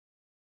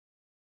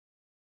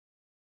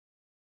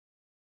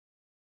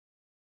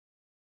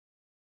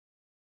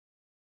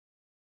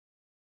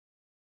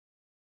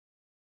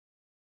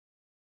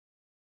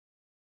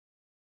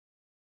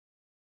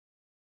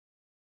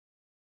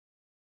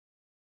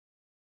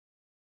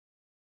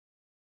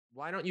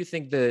Why don't you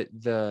think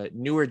the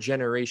newer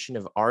generation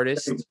of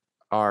artists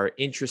are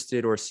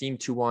interested or seem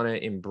to want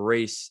to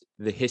embrace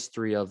the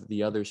history of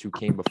the others who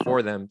came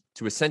before them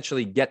to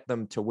essentially get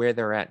them to where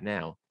they're at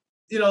now?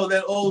 You know,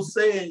 that old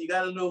saying, you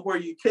got to know where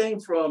you came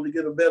from to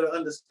get a better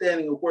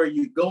understanding of where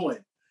you're going.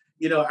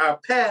 You know, our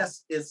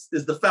past is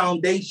the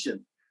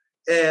foundation.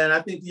 And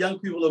I think the young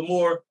people are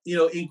more,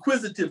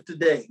 inquisitive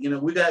today. You know,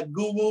 we got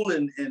Google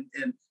and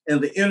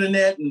the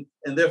internet,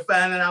 and they're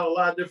finding out a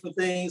lot of different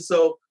things.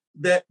 So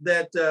that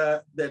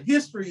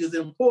history is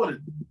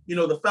important. You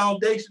know, the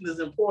foundation is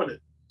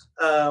important.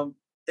 And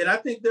I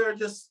think they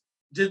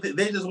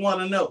just want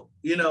to know.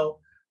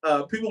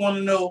 People want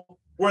to know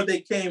where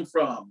they came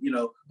from. You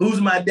know, who's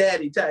my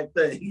daddy type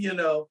thing.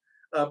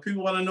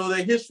 People want to know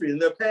their history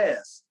and their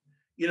past.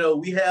 You know,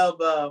 we have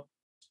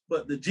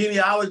the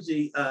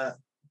genealogy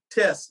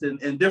test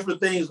and different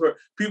things where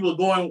people are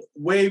going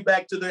way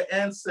back to their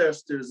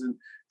ancestors in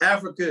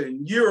Africa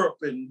and Europe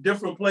and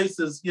different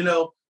places,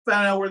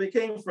 find out where they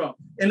came from.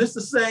 And it's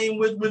the same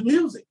with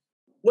music.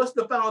 What's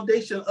the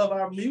foundation of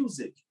our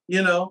music?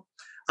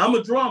 I'm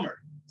a drummer,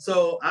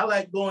 so I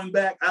like going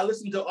back. I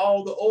listen to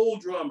all the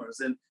old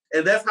drummers, and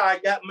that's how I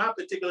got my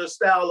particular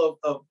style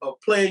of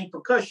playing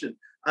percussion.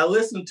 I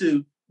listen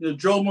to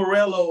Joe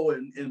Morello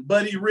and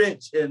Buddy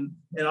Rich and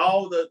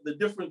all the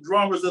different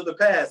drummers of the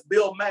past,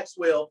 Bill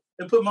Maxwell,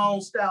 and put my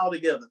own style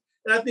together.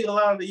 And I think a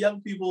lot of the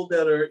young people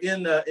that are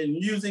in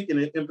music,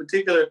 and in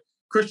particular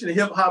Christian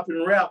hip hop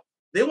and rap,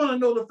 they want to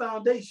know the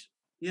foundation,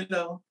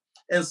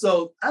 And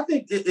so I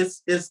think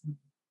it's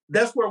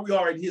that's where we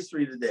are in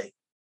history today.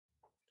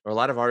 Or a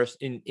lot of artists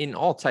in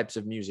all types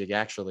of music,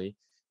 actually,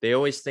 they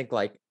always think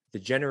like the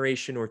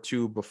generation or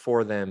two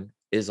before them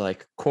is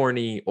like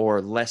corny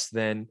or less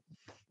than.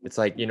 It's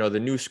like, the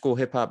new school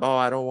hip hop. Oh,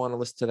 I don't want to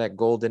listen to that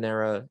golden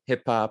era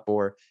hip hop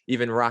or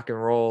even rock and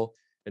roll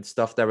and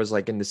stuff that was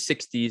like in the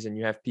 60s. And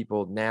you have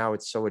people now,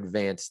 it's so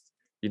advanced,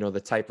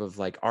 the type of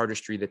like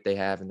artistry that they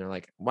have. And they're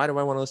like, why do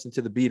I want to listen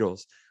to the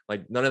Beatles?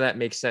 Like none of that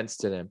makes sense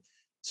to them.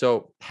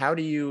 So how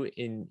do you,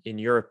 in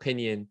your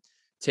opinion,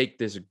 take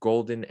this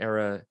golden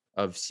era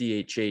of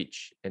CHH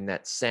and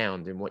that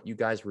sound and what you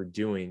guys were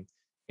doing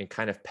and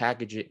kind of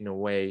package it in a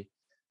way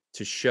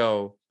to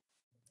show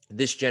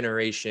this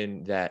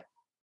generation that,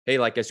 hey,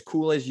 like as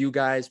cool as you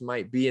guys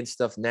might be and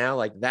stuff now,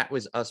 like that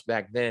was us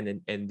back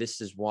then. And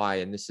this is why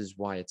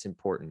it's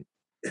important.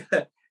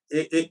 I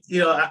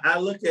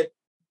look at,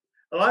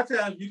 a lot of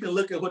times you can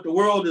look at what the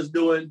world is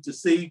doing to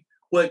see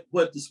what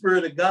the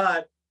Spirit of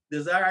God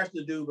desires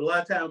to do. But a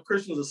lot of times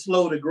Christians are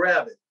slow to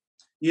grab it.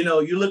 You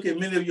look at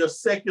many of your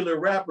secular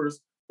rappers,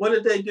 what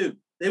did they do?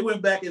 They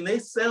went back and they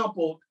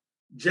sampled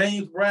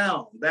James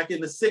Brown back in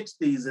the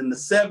 60s and the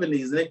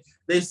 70s.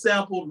 They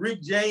sampled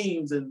Rick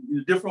James and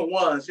different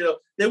ones.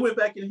 They went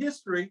back in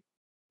history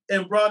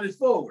and brought it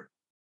forward.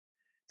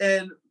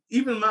 And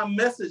even my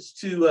message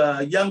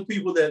to young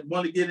people that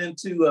want to get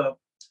into,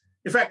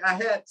 in fact, I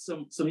had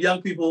some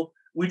young people,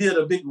 we did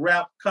a big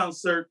rap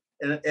concert,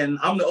 and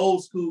I'm the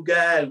old school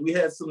guy, and we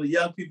had some of the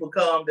young people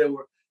come that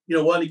were,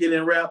 wanting to get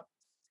in rap.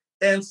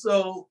 And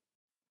so,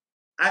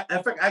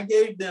 in fact, I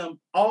gave them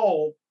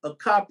all a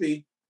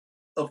copy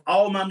of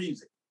all my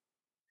music.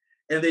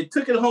 And they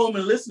took it home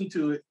and listened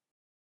to it.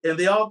 And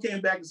they all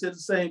came back and said the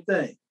same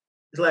thing.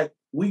 It's like,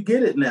 we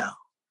get it now.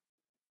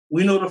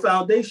 We know the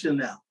foundation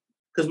now.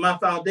 Because my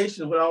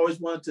foundation, what I always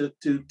wanted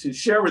to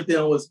share with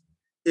them was,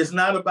 it's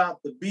not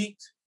about the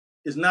beat.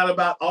 It's not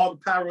about all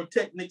the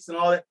pyrotechnics and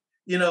all that.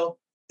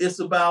 It's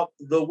about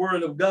the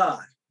word of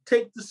God.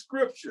 Take the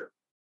scripture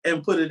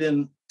and put it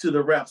into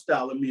the rap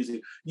style of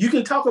music. You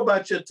can talk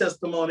about your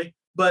testimony,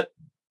 but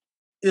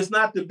it's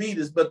not the beat,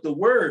 but the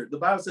word. The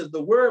Bible says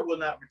the word will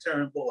not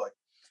return void.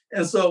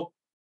 And so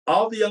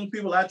all the young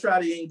people I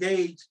try to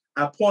engage,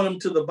 I point them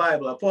to the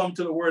Bible. I point them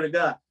to the word of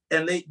God.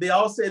 And they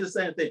all say the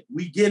same thing.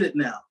 We get it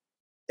now.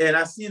 And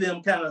I see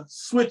them kind of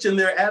switching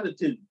their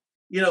attitude.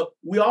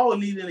 We all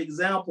need an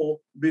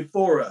example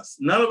before us.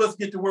 None of us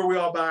get to where we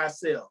are by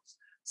ourselves.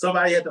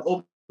 Somebody had to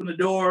open the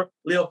door,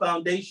 lay a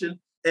foundation.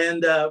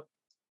 And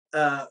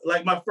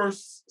like my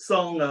first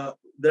song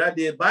that I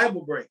did,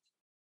 Bible Break,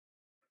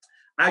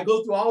 I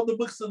go through all the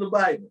books of the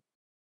Bible,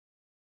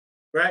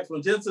 right?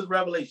 From Genesis to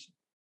Revelation.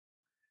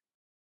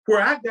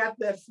 Where I got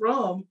that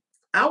from,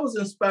 I was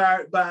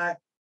inspired by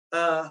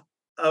a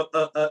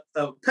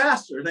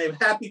pastor named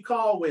Happy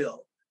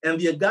Caldwell and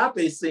the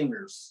Agape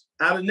Singers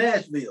out of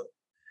Nashville.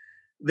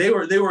 They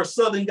were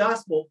Southern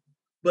gospel,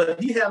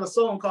 but he had a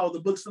song called The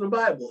Books of the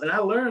Bible. And I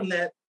learned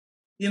that,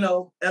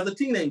 as a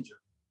teenager.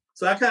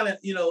 So I kind of,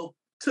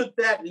 took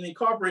that and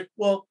incorporated,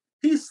 well,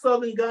 he's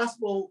Southern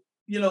gospel,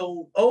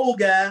 old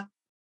guy.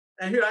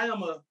 And here I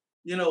am a,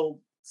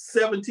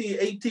 17,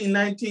 18,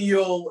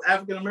 19-year-old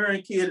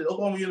African-American kid at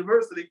Oklahoma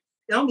University.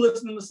 And I'm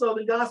listening to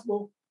Southern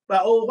gospel by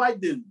old white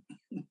dude,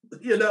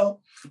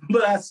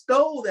 But I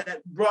stole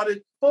that, brought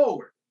it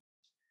forward.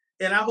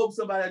 And I hope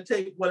somebody will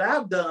take what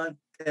I've done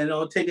and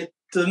take it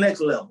to the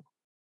next level.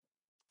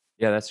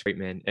 Yeah, that's great,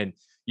 man. And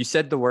you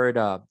said the word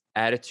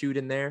attitude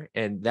in there,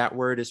 and that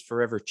word is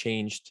forever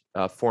changed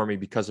for me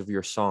because of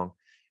your song.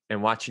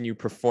 and watching you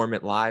perform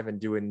it live and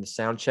do it in the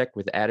sound check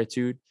with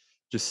attitude,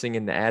 just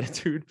singing the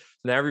attitude.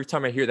 Now every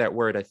time I hear that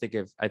word, I think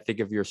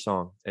of your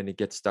song, and it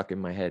gets stuck in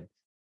my head.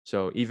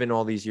 So even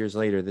all these years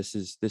later, this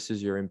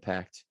is your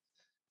impact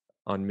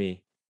on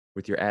me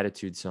with your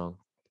attitude song.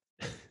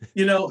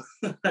 You know,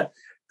 I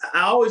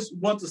always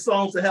want the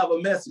songs to have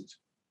a message.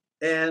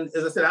 And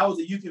as I said, I was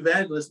a youth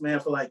evangelist, man,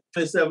 for like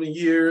 27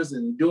 years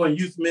and doing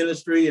youth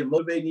ministry and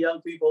motivating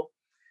young people.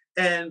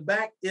 And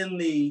back in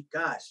the,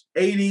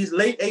 80s,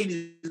 late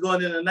 80s,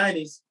 going into the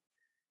 90s,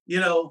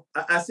 you know,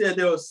 I said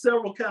there were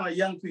several kind of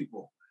young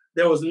people.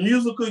 There was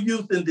musical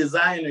youth and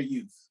designer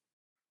youth.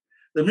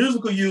 The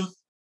musical youth,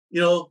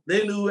 you know,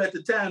 they knew at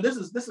the time, this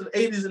is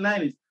 80s and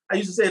 90s. I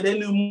used to say they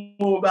knew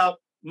more about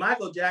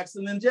Michael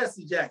Jackson than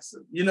Jesse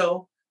Jackson. You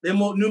know, they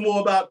knew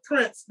more about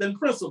Prince than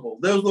Principal.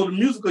 Those were the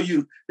musical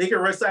youth. They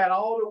could recite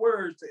all the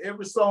words to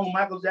every song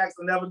Michael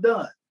Jackson ever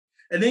done.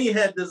 And then you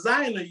had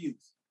designer youth.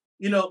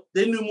 You know,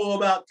 they knew more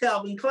about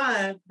Calvin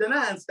Klein than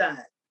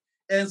Einstein.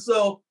 And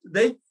so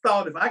they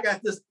thought, if I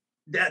got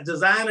that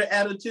designer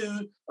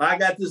attitude, or I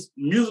got this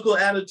musical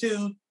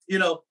attitude, you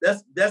know,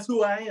 that's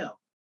who I am.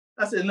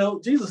 I said, no,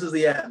 Jesus is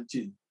the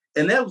attitude.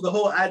 And that was the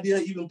whole idea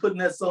of even putting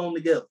that song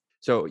together.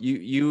 So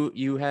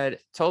you had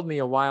told me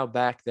a while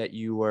back that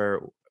you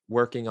were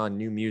working on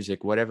new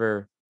music. What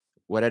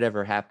had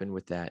ever happened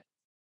with that?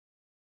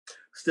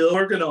 Still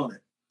working on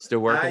it. Still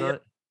working on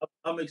it?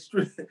 I'm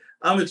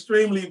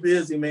extremely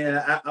busy,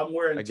 man. I'm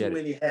wearing too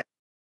many hats.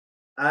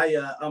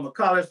 I'm a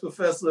college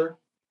professor,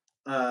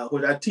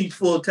 where I teach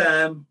full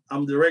time.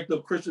 I'm director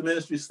of Christian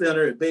Ministry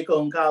Center at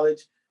Bacone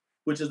College,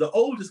 which is the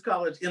oldest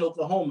college in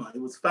Oklahoma.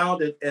 It was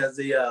founded as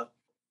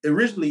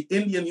originally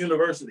Indian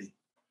University.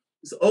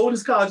 It's the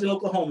oldest college in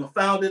Oklahoma,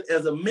 founded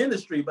as a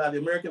ministry by the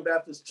American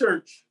Baptist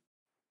Church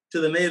to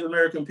the Native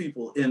American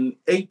people. In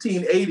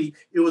 1880,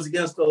 it was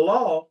against the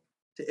law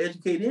to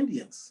educate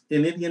Indians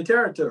in Indian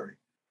territory.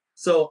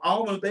 So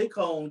Alman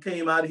Bacone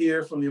came out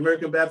here from the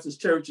American Baptist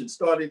Church and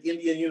started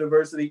Indian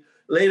University,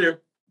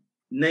 later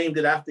named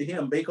it after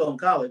him, Bacone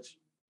College.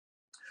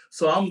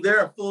 So I'm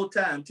there full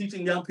time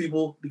teaching young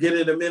people to get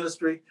into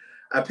ministry.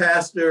 I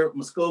pastor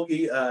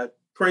Muskogee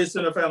Praise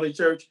Center Family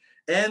Church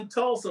and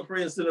Tulsa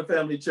Praise Center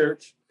Family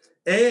Church.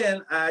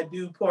 And I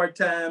do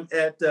part-time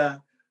at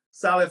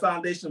Solid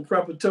Foundation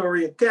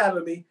Preparatory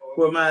Academy,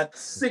 where my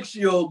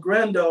 6-year-old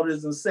granddaughter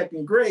is in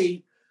 2nd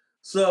grade.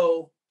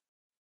 So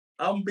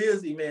I'm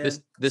busy, man.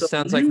 This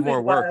sounds like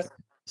more work.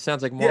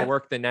 Sounds like more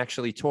work than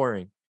actually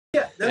touring.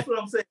 Yeah, that's what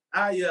I'm saying.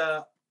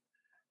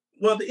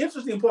 Well, the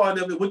interesting part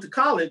of it with the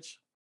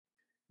college,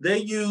 they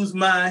use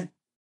my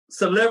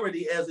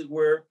celebrity, as it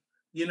were.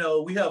 You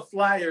know, we have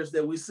flyers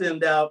that we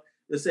send out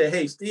that say,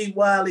 hey, Steve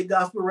Wiley,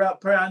 gospel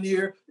rap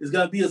pioneer, is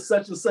going to be at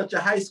such and such a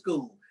high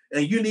school,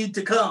 and you need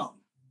to come.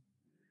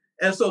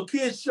 And so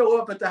kids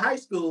show up at the high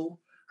school.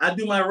 I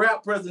do my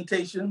rap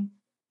presentation,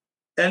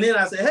 and then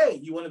I say, hey,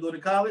 you want to go to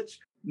college?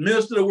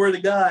 Minister the word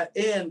of God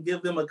and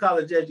give them a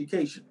college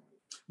education.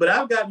 But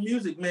I've got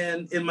music,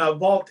 man, in my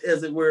vault,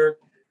 as it were,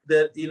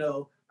 that, you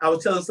know, I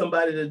was telling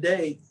somebody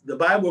today, the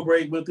Bible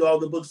break went through all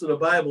the books of the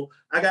Bible.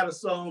 I got a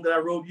song that I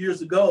wrote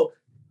years ago,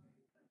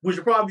 which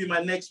will probably be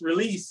my next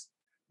release.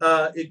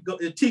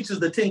 It teaches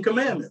the 10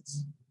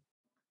 Commandments.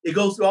 It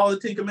goes through all the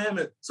 10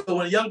 Commandments. So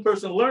when a young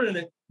person learning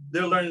it,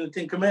 they're learning the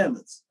 10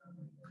 Commandments.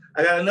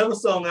 I got another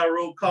song I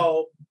wrote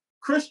called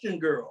Christian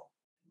Girl.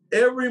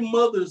 Every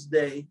Mother's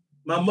Day,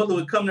 my mother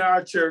would come to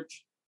our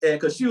church, and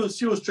because she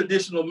was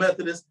traditional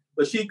Methodist,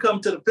 but she'd come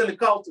to the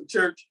Pentecostal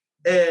church,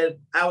 and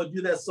I would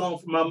do that song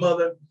for my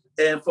mother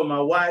and for my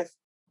wife.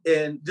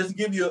 And just to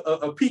give you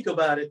a peek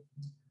about it,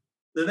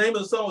 the name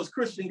of the song is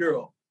Christian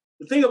Girl.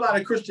 The thing about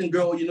a Christian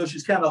girl, you know,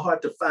 she's kind of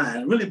hard to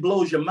find. It really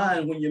blows your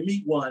mind when you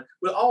meet one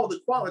with all the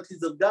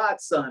qualities of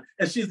God's son.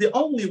 And she's the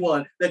only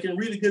one that can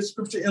read a good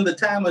scripture in the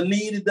time of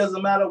need. It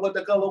doesn't matter what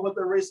the color, what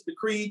the race, the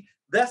creed.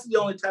 That's the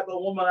only type of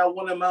woman I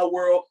want in my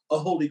world, a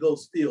Holy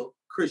Ghost-filled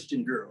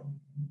Christian girl.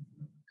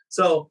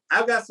 So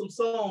I've got some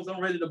songs I'm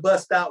ready to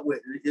bust out with.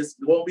 It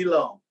won't be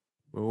long.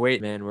 We're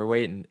waiting, man. We're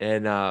waiting.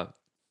 And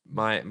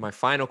my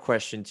final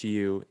question to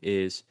you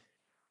is,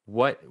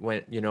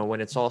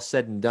 when it's all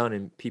said and done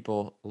and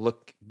people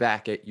look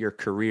back at your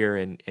career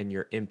and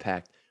your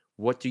impact,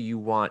 what do you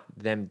want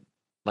them,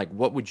 like,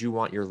 what would you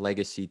want your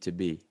legacy to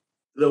be?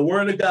 The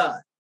word of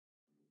God.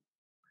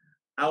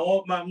 I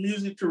want my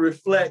music to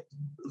reflect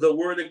the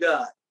word of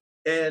God.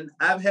 And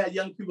I've had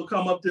young people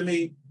come up to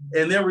me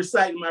and they're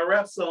reciting my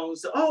rap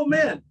songs and say, oh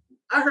man,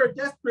 I heard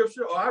that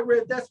scripture, or I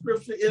read that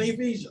scripture in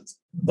Ephesians,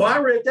 or I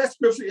read that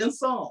scripture in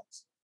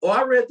Psalms, or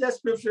I read that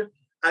scripture.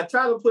 I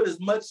try to put as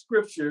much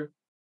scripture.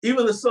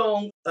 Even the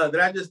song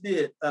that I just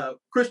did,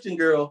 Christian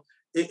Girl,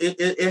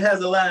 it has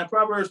a line,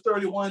 Proverbs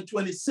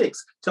 31:26.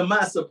 To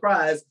my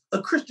surprise,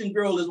 a Christian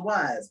girl is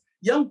wise.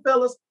 Young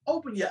fellas,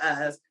 open your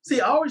eyes.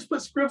 See, I always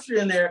put scripture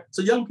in there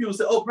so young people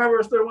say, oh,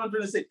 Proverbs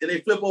 31:26, and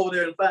they flip over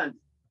there and find it,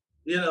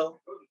 you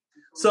know?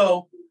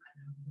 So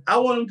I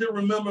want them to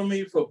remember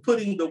me for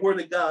putting the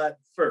word of God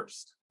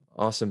first.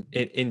 Awesome.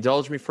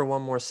 Indulge me for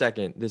one more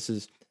second. This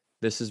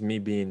is me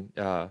being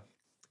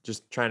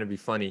just trying to be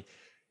funny.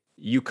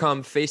 You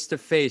come face to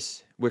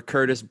face with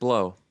Curtis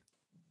Blow.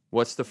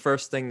 What's the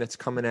first thing that's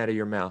coming out of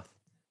your mouth?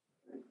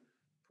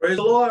 Praise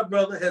the Lord,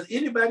 brother. Has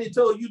anybody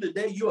told you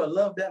today you are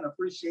loved and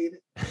appreciated?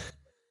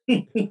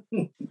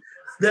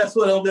 That's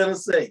what I'm going to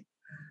say.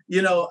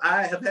 You know,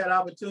 I have had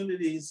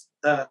opportunities.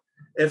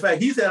 In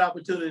fact, he's had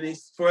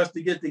opportunities for us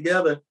to get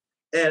together.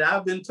 And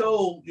I've been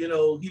told, you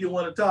know, he didn't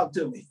want to talk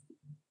to me.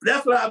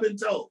 That's what I've been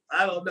told.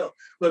 I don't know.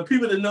 But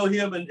people that know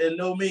him and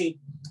know me,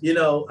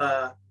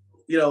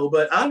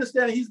 but I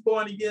understand he's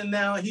born again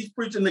now. He's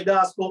preaching the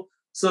gospel.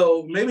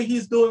 So maybe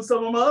he's doing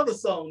some of my other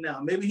song now.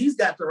 Maybe he's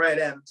got the right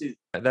attitude.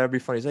 That'd be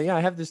funny. He's like, yeah, I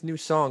have this new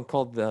song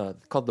called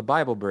the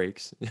Bible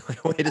Breaks.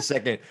 Wait a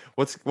second.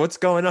 What's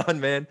going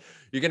on, man?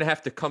 You're gonna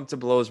have to come to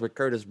blows with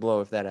Curtis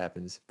Blow if that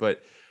happens.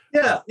 But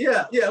yeah.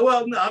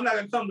 Well, no, I'm not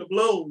gonna come to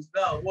blows.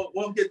 No,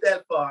 won't get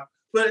that far.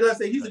 But like I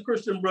say, he's a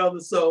Christian brother,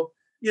 so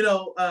it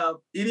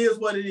is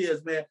what it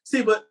is, man.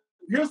 See, but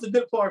here's the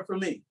good part for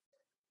me.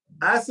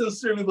 I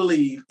sincerely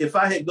believe if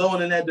I had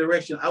gone in that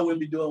direction, I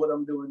wouldn't be doing what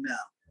I'm doing now.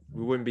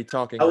 We wouldn't be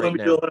talking. I wouldn't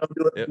be doing what I'm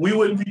doing. Yep. We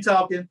wouldn't be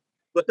talking.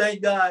 But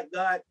thank God,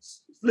 God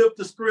flipped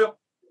the script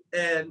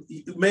and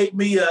made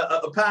me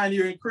a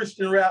pioneer in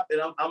Christian rap,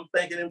 and I'm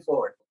thanking him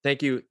for it.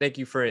 Thank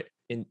you for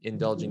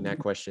indulging that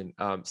question,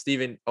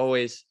 Stephen.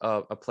 Always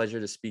a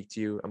pleasure to speak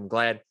to you. I'm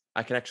glad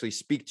I could actually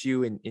speak to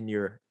you in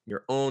your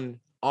own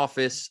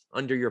office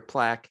under your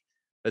plaque.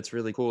 That's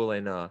really cool.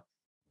 And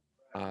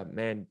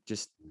man,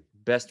 just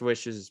best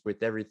wishes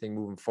with everything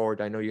moving forward.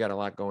 I know you got a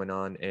lot going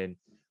on, and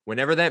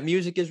whenever that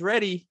music is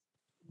ready,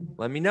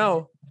 let me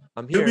know.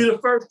 I'm here. You'll be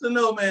the first to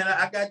know, man.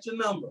 I got your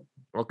number.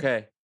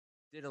 Okay.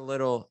 Did a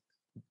little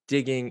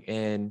digging,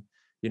 and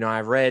I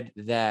read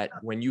that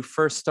when you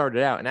first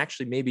started out, and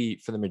actually maybe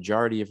for the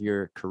majority of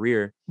your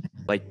career,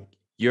 like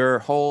your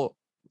whole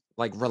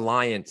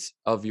reliance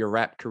of your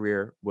rap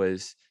career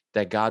was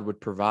that God would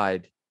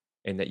provide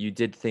and that you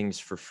did things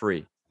for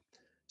free.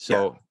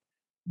 So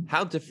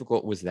how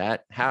difficult was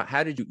that?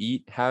 How did you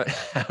eat? How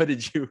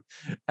did you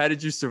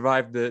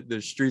survive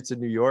the streets of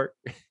New York?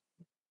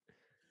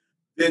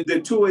 There are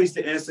two ways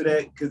to answer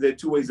that, because there are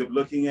two ways of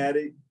looking at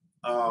it.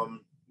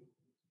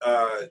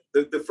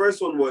 The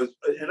first one was,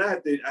 and I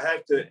have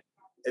to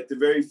at the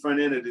very front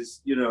end of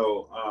this,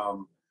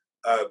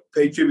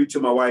 pay tribute to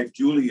my wife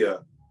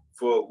Julia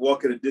for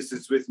walking a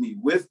distance with me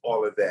with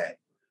all of that,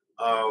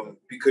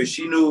 because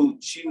she knew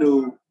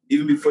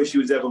even before she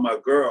was ever my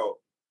girl,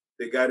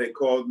 the guy that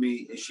called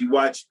me, and she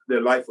watched the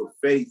life of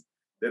faith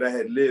that I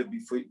had lived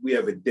before we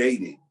ever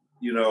dated,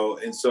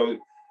 and so.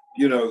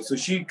 So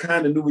she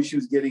kind of knew what she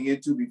was getting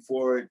into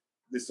before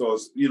this all,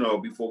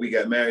 before we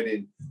got married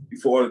and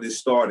before all of this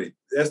started.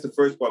 That's the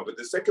first part. But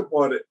the second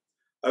part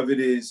of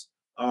it is,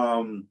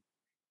 I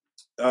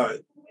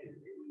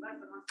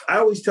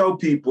always tell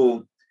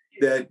people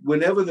that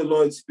whenever the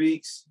Lord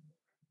speaks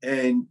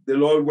and the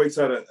Lord works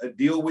out a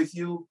deal with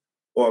you,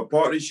 or a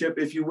partnership,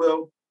 if you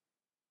will,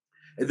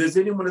 if there's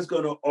anyone that's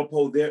going to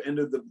uphold their end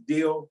of the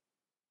deal,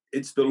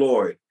 it's the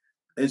Lord.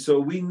 And so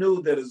we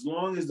knew that as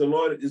long as the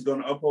Lord is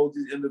going to uphold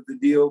the end of the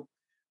deal,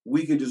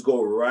 we could just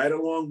go right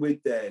along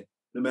with that,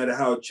 no matter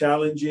how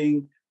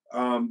challenging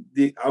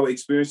our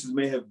experiences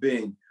may have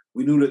been.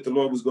 We knew that the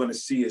Lord was going to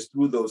see us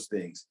through those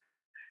things.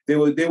 They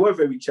were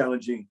very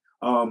challenging.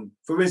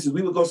 For instance,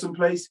 we would go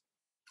someplace,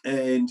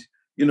 and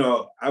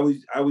I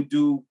would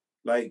do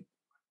like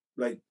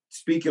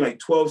speaking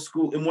 12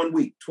 schools in 1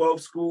 week,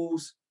 12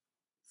 schools,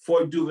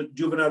 4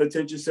 juvenile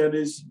detention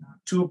centers,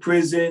 2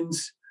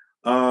 prisons,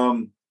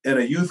 and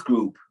a youth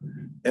group.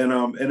 And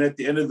at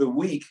the end of the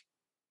week,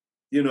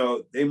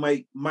 they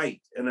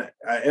might, and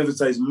I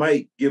emphasize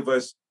might, give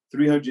us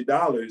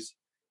 $300,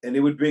 and they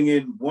would bring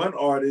in one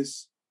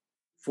artist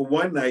for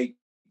one night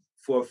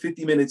for a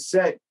 50-minute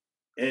set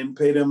and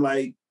pay them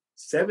like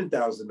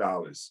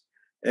 $7,000.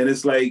 And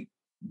it's like,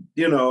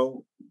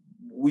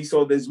 we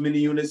sold as many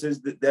units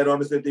as that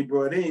artist that they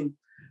brought in.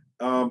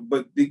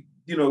 But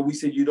we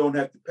said, you don't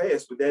have to pay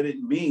us, but that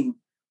didn't mean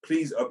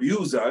please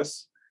abuse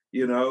us.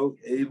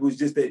 It was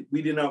just that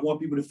we did not want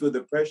people to feel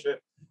the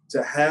pressure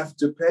to have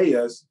to pay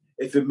us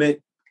if it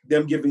meant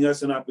them giving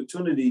us an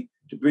opportunity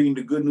to bring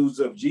the good news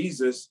of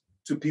Jesus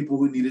to people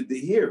who needed to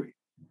hear it.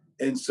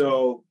 And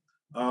so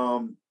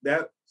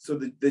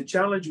the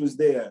challenge was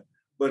there,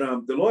 but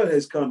the Lord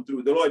has come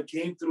through. The Lord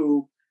came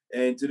through,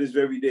 and to this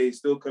very day is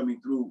still coming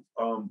through,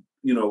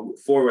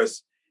 for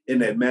us in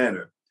that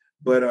manner.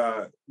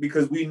 But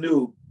because we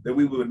knew that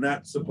we were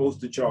not supposed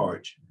to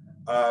charge.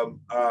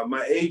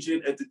 My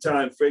agent at the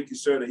time, Frank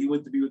Caserta, he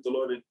went to be with the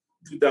Lord in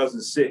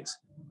 2006.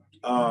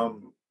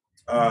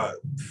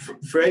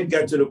 Fred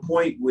got to the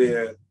point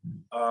where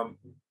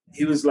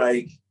he was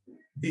like,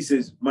 he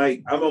says,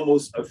 Mike, I'm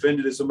almost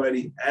offended if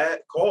somebody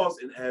calls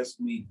and asks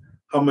me,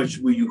 how much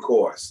will you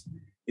cost?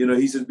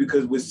 He says,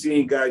 because we're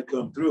seeing God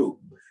come through.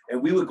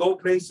 And we would go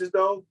places,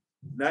 though,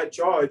 not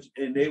charge,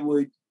 and they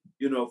would,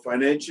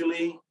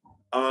 financially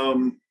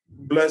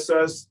bless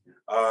us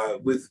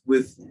with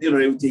they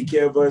would take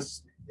care of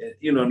us,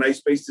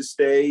 nice place to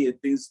stay and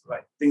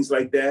things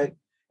like that.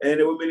 And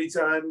there were many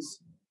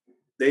times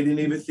They didn't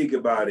even think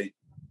about it,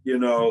 you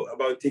know,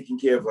 about taking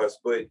care of us.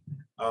 But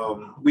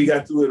we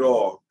got through it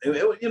all. And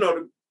you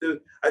know,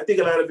 I think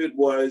a lot of it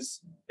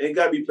was, and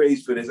God be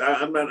praised for this.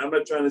 I'm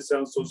not trying to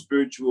sound so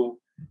spiritual,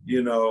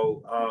 you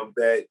know,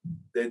 that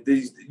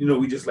these, you know,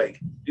 we just like,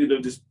 you know,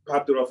 just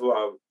popped it off of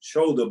our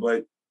shoulder.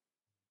 But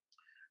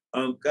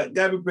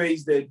God be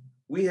praised that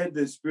we had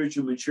the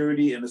spiritual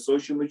maturity and the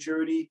social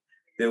maturity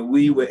that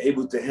we were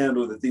able to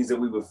handle the things that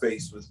we were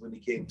faced with when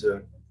it came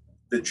to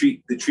the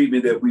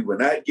treatment that we were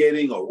not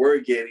getting or were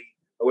getting,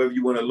 however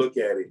you want to look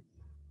at it.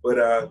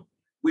 But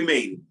we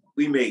made it.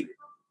 We made it.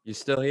 You're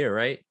still here,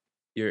 right?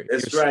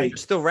 That's right. You're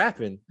still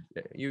rapping.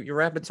 You're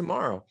rapping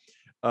tomorrow.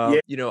 Yeah.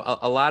 You know,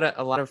 a lot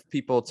of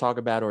people talk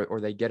about or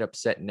they get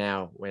upset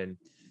now when,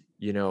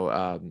 you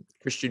know,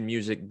 Christian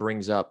music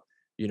brings up,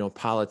 you know,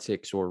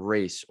 politics or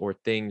race or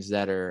things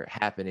that are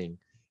happening,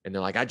 and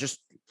they're like, I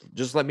just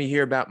let me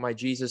hear about my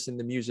Jesus in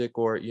the music,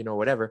 or, you know,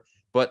 whatever.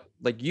 But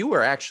like, you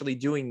were actually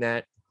doing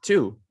that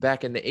too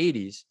back in the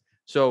 80s.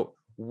 So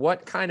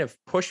what kind of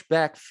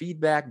pushback,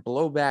 feedback,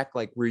 blowback,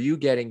 like, were you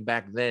getting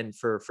back then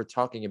for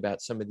talking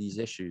about some of these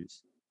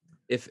issues,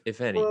 if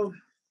any? Well,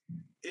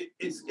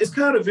 it's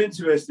kind of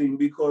interesting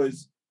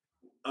because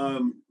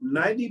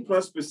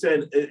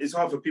 90+%, it's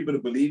hard for people to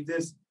believe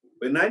this,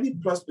 but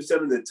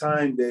 90+% of the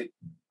time that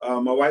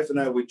my wife and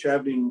I were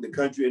traveling the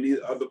country and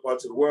other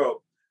parts of the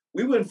world,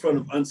 we were in front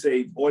of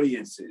unsaved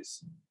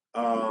audiences.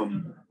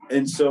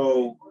 And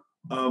so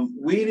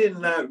we did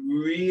not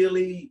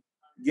really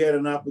get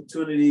an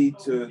opportunity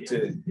to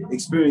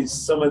experience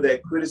some of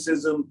that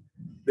criticism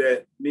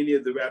that many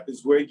of the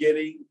rappers were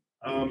getting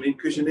in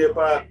Christian hip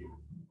hop,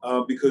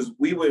 because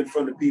we were in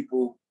front of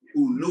people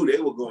who knew they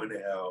were going to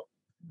hell.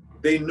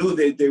 They knew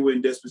that they were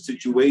in desperate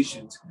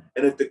situations,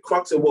 and at the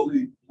crux of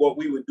what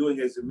we were doing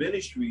as a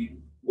ministry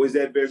was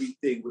that very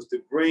thing, was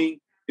to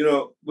bring, you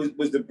know,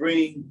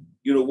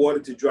 water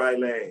to dry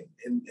land,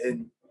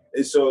 and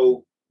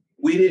so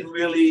we didn't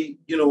really,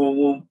 you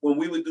know, when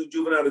we would do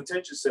juvenile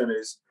detention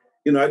centers,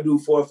 you know, I'd do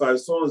 4 or 5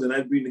 songs and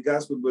I'd bring the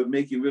gospel, but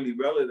make it really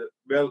relevant.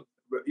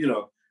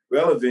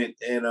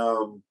 And,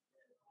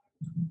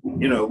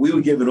 you know, we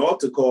were giving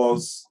altar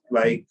calls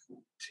like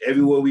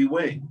everywhere we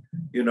went,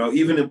 you know,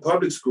 even in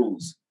public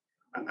schools.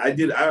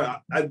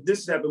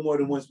 This happened more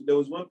than once, but there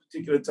was one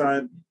particular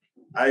time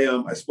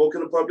I spoke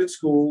in a public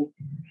school,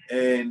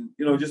 and,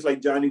 you know, just like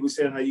Johnny was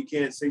saying, how you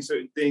can't say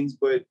certain things,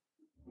 but,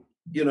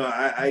 you know,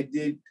 I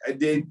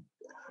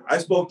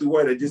spoke the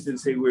word, I just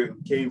didn't say where it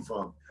came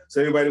from. So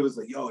everybody was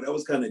like, yo, that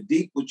was kind of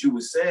deep what you were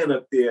saying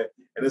up there.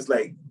 And it's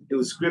like, it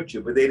was scripture,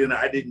 but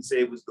I didn't say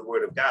it was the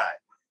word of God.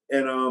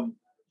 And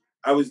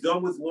I was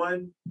done with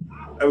one.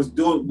 I was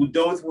doing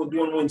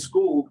one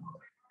school,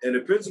 and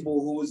the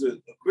principal, who was a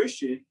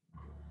Christian,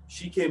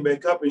 she came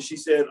back up and she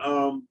said,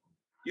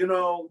 you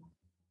know,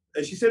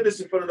 and she said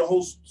this in front of the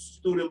whole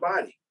student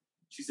body.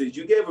 She said,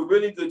 you gave a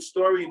really good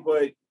story,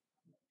 but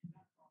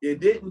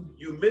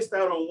you missed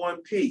out on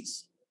one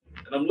piece.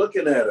 And I'm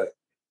looking at her.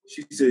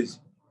 She says,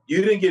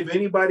 you didn't give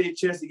anybody a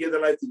chance to give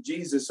their life to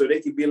Jesus so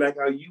they could be like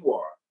how you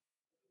are.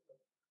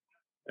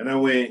 And I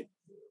went,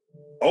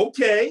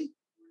 okay,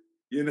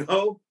 you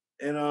know,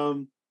 and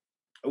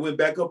I went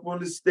back up on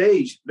the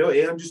stage. There were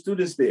 800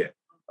 students there.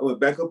 I went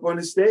back up on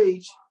the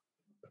stage.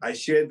 I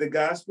shared the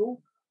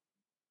gospel.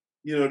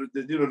 You know,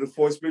 the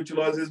 4 spiritual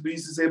laws, as we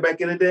used to say back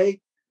in the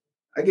day.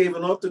 I gave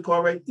an altar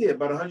call right there.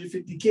 About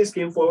 150 kids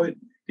came forward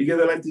to give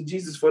their life to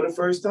Jesus for the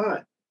first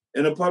time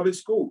in a public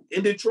school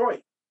in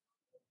Detroit.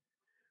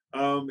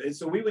 And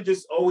so we were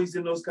just always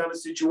in those kind of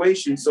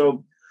situations.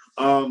 So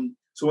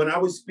when I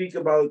would speak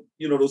about,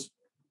 you know, those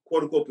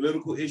quote unquote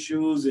political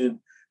issues and,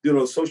 you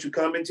know, social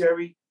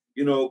commentary,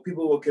 you know,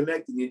 people were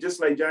connecting. And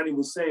just like Johnny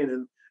was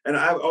saying, and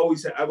I've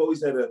always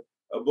had a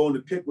bone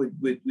to pick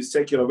with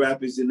secular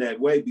rappers in that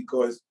way,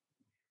 because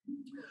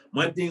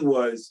my thing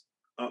was,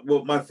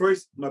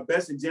 my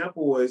best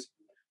example was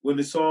when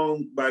the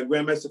song by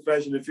Grandmaster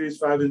Flash and the Furious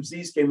 5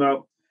 MCs came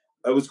out.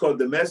 It was called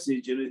The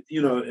Message, and it,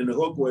 you know, and the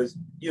hook was,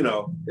 you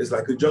know, it's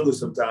like a jungle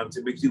sometimes.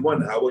 It makes you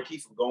wonder how we'll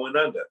keep from going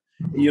under.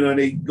 You know, and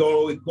they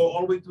go all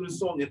the way through the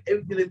song, and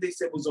everything that they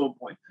said was on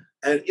point.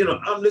 And, you know,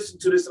 I'm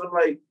listening to this and I'm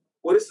like,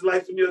 well, this is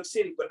life in New York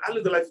City, but I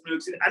live the life in New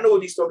York City. I know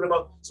what he's talking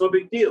about. So a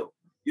big deal.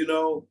 You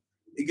know,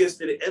 it gets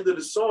to the end of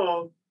the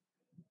song,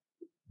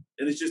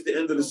 and it's just the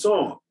end of the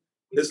song.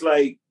 It's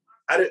like,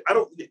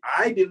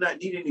 I did not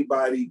need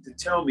anybody to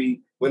tell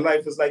me what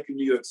life is like in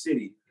New York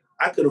City.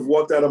 I could have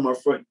walked out of my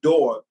front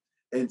door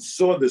and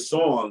saw the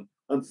song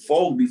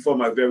unfold before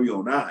my very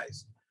own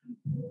eyes.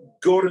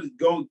 Go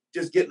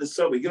just get in the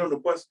subway, get on the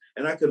bus,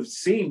 and I could have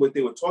seen what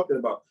they were talking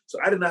about. So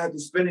I did not have to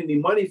spend any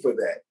money for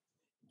that.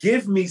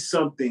 Give me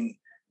something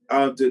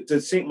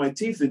to sink my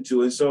teeth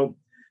into. And so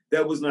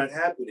that was not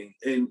happening.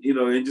 And, you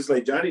know, and just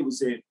like Johnny was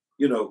saying,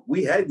 you know,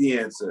 we had the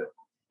answer.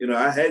 You know,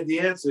 I had the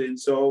answer. And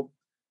so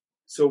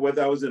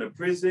whether I was in a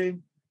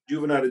prison,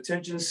 juvenile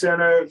detention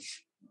center,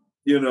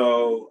 you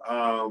know,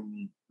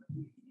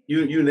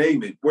 you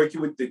name it,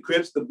 working with the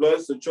Crips, the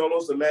Bloods, the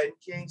Cholos, the Latin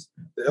Kings,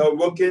 the El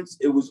Rookins,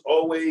 it was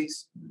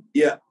always,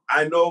 yeah,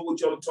 I know what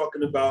y'all are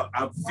talking about.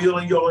 I'm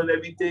feeling y'all and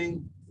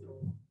everything,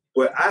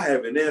 but I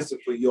have an answer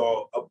for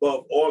y'all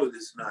above all of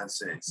this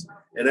nonsense.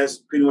 And that's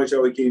pretty much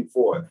how it came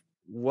forth.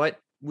 What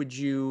would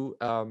you,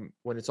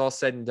 when it's all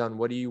said and done,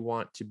 what do you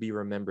want to be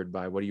remembered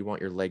by? What do you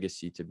want your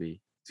legacy to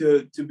be?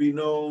 To be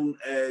known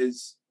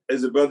as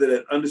a brother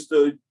that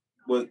understood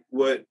what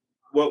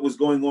was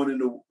going on in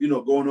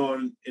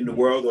the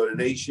world or the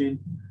nation,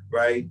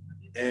 right?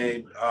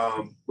 And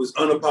was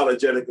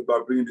unapologetic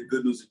about bringing the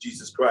good news of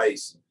Jesus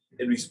Christ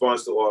in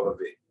response to all of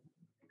it.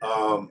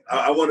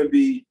 I want to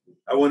be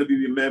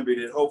remembered,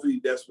 and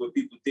hopefully that's what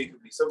people think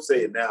of me. Some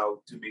say it now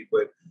to me,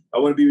 but I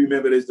want to be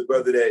remembered as the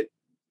brother that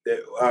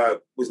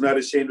was not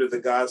ashamed of the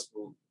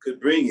gospel, could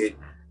bring it,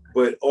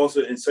 but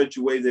also in such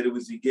a way that it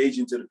was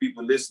engaging to the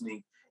people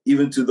listening,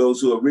 even to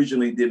those who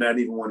originally did not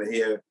even want to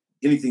hear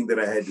anything that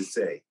I had to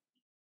say.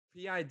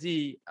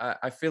 P.I.D,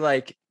 I feel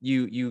like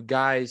you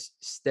guys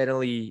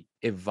steadily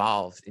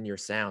evolved in your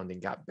sound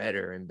and got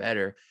better and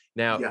better.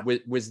 Now,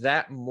 was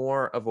that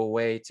more of a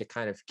way to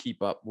kind of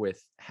keep up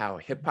with how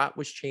hip hop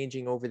was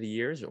changing over the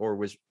years, or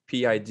was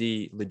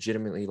P.I.D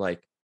legitimately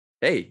like,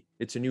 hey,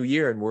 it's a new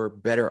year and we're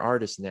better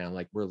artists now,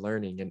 like we're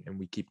learning and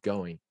we keep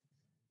going?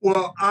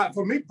 Well,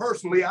 for me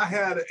personally, I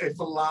had a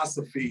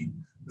philosophy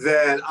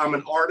that I'm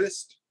an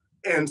artist.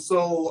 And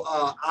so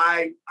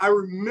I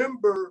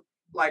remember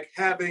like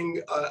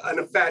having an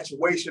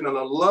infatuation and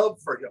a love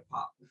for hip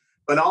hop.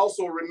 But I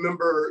also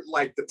remember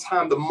like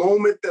the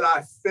moment that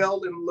I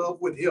fell in love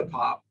with hip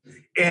hop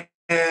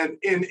and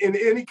in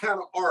any kind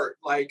of art,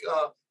 like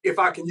if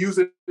I can use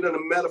it in a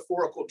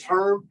metaphorical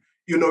term,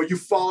 you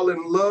fall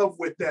in love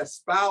with that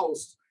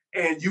spouse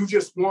and you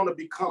just want to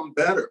become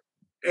better.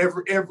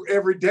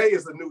 Every day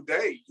is a new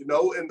day,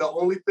 and the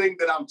only thing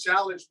that I'm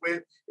challenged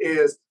with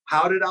is,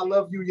 how did I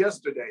love you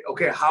yesterday?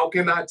 Okay, how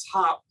can I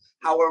top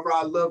however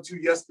I loved you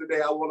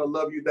yesterday? I want to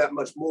love you that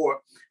much more.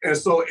 And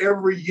so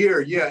every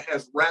year,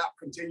 as rap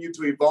continued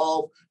to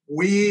evolve,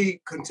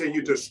 we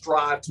continue to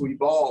strive to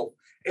evolve.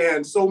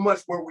 And so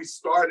much where we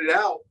started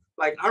out,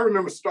 like I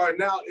remember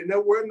starting out and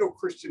there were no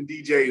Christian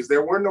DJs,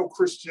 there were no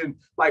Christian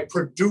like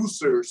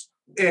producers.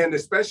 And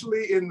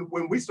especially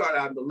when we started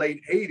out in the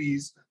late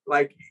 80s,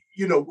 like,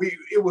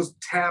 it was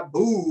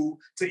taboo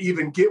to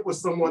even get with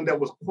someone that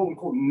was quote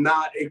unquote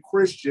not a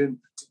Christian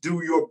to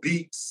do your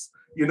beats.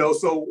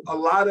 So a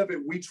lot of it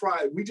we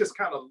just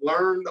kind of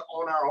learned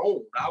on our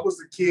own. I was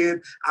a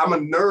kid, I'm a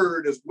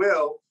nerd as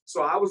well.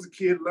 So I was a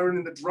kid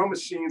learning the drum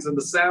machines and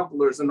the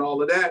samplers and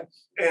all of that.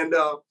 And,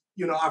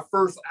 our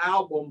first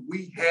album,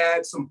 we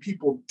had some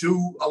people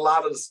do a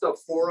lot of the stuff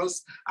for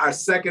us. Our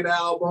second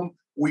album,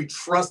 we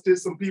trusted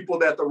some people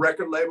that the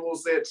record label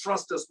said,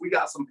 trust us, we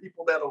got some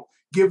people that'll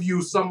give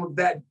you some of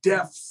that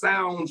deaf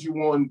sounds you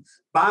want.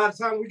 By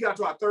the time we got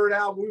to our third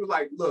album, we were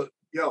like, look,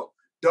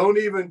 don't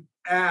even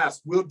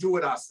ask, we'll do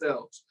it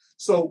ourselves.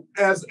 So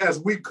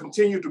as we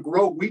continue to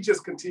grow, we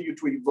just continue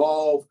to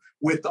evolve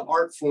with the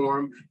art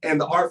form, and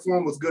the art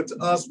form was good to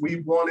us.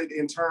 We wanted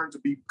in turn to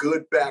be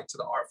good back to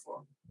the art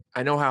form.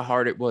 I know how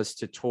hard it was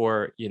to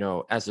tour,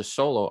 as a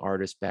solo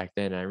artist back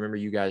then. I remember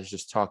you guys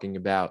just talking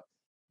about,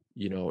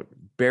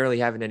 barely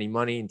having any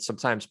money. And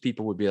sometimes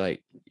people would be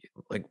like,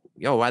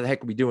 yo, why the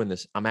heck are we doing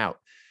this? I'm out.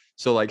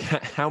 So like,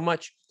 how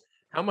much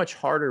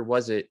harder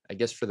was it, I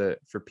guess,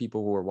 for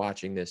people who are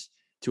watching this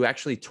to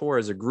actually tour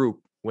as a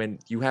group when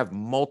you have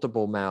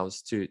multiple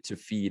mouths to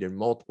feed and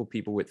multiple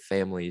people with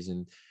families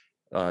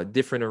and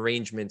different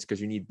arrangements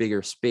because you need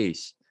bigger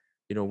space?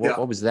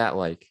 What was that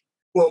like?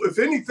 Well, if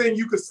anything,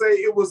 you could say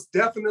it was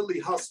definitely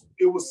hustle.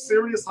 It was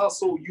serious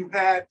hustle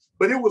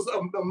but it was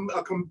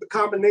a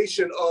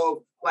combination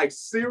of like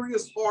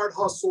serious hard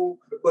hustle,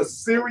 but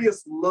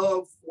serious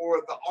love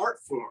for the art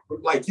form.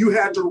 Like you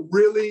had to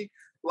really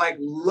like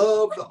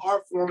love the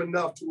art form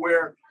enough to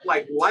where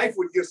like life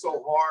would get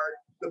so hard,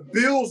 the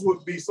bills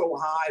would be so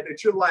high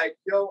that you're like,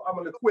 yo, I'm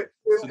gonna quit.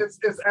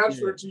 It's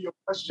answering to your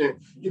question.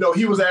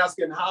 He was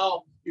asking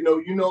how,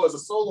 as a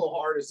solo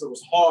artist, it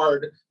was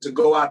hard to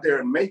go out there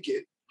and make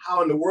it.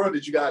 How in the world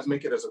did you guys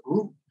make it as a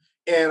group?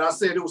 And I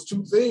said it was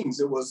two things.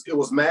 It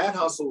was mad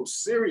hustle, it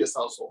was serious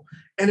hustle,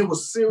 and it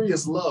was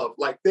serious love.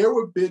 Like there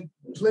were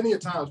plenty of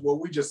times where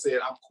we just said,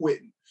 I'm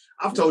quitting.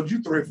 I've told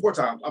you 3 or 4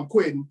 times, I'm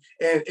quitting.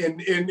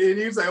 And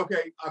he was like,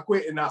 okay, I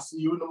quit and I'll see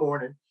you in the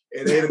morning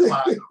at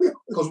 8:00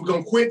 because we're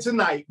gonna quit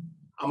tonight.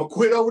 I'm gonna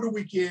quit over the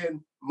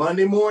weekend.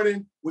 Monday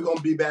morning, we're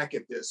gonna be back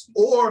at this.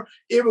 Or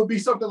it will be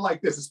something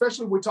like this,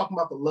 especially when we're talking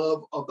about the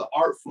love of the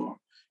art form.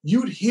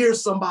 You'd hear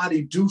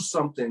somebody do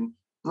something,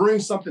 bring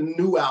something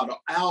new out, an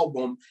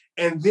album,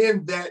 and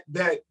then that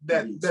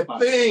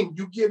thing,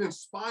 you get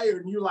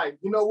inspired and you're like,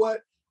 you know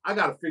what? I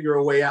got to figure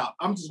a way out.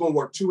 I'm just going to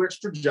work 2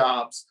 extra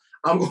jobs.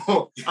 I'm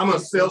going to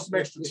sell some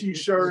extra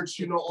t-shirts,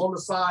 on the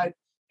side.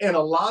 And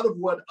a lot of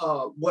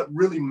what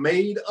really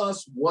made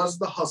us was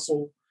the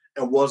hustle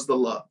and was the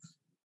love.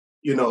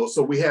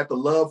 So we had the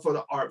love for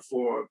the art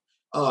form.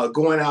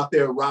 going out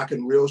there,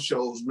 rocking real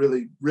shows,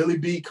 really, really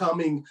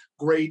becoming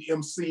great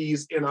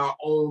MCs in our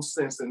own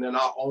sense and in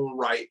our own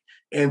right,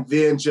 and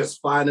then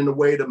just finding a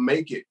way to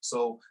make it.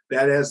 So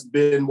that has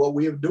been what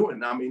we are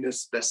doing. I mean,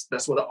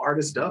 that's what an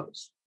artist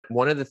does.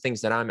 One of the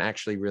things that I'm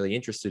actually really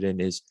interested in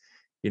is,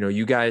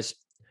 you guys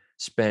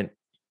spent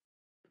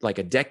like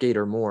a decade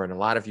or more, and a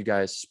lot of you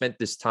guys spent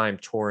this time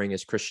touring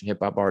as Christian hip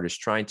hop artists,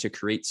 trying to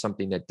create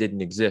something that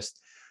didn't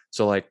exist.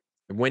 So like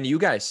when you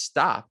guys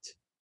stopped,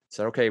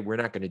 said, okay, we're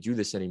not going to do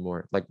this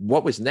anymore. Like,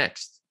 what was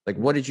next? Like,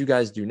 what did you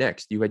guys do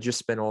next? You had just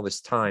spent all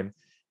this time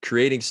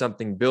creating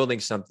something, building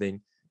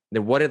something.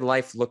 Then what did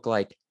life look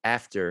like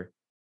after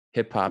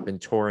hip hop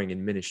and touring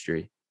and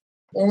ministry?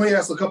 Only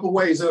ask a couple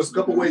ways. There's a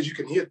couple ways you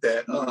can hit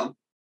that.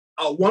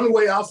 One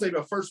way I'll say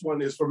the first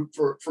one is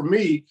for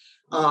me,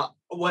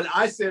 what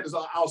I said is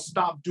I'll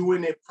stop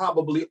doing it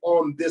probably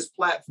on this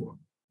platform.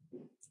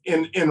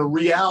 In a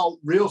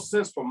real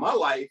sense for my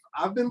life,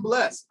 I've been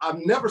blessed. I've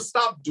never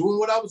stopped doing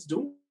what I was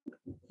doing.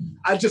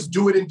 I just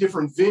do it in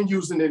different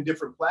venues and in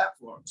different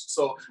platforms.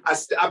 So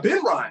I've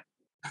been rhyming.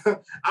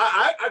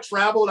 I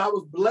traveled. I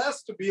was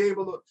blessed to be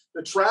able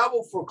to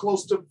travel for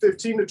close to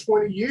 15 to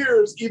 20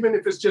 years, even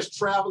if it's just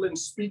traveling,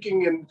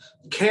 speaking in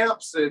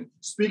camps and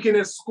speaking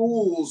at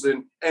schools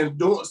and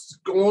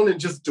going and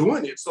just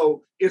doing it.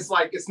 So it's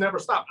like it's never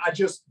stopped. I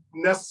just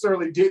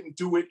necessarily didn't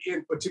do it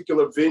in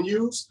particular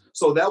venues.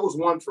 So that was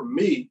one for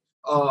me.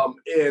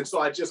 And so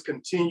I just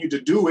continue to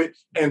do it.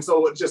 And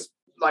so it just,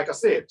 like I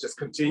said, just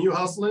continue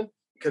hustling,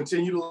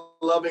 continue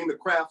loving the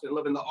craft and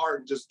loving the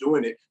art and just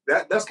doing it.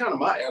 That's kind of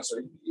my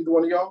answer. Either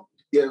one of y'all?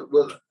 Yeah,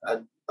 well,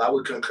 I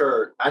would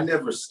concur. I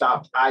never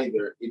stopped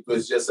either. It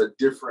was just a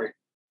different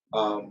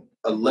a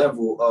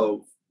level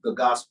of the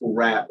gospel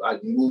rap. I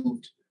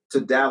moved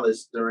to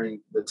Dallas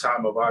during the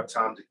time of our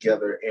time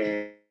together,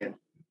 and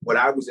what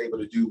I was able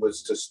to do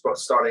was to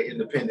start an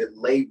independent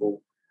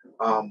label,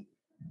 and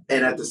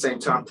at the same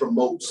time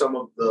promote some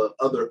of the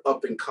other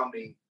up and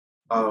coming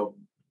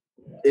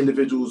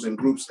individuals and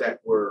groups that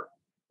were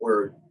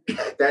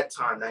at that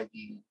time,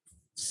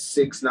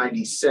 96,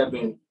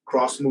 97,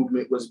 cross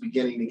movement was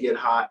beginning to get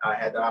hot. I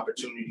had the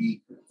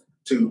opportunity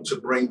to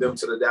bring them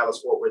to the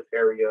Dallas-Fort Worth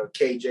area.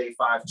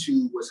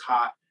 KJ52 was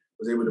hot,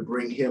 was able to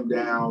bring him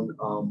down.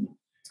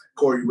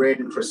 Corey Red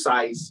and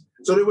Precise.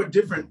 So there were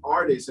different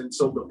artists. And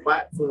so the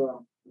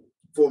platform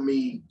for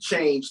me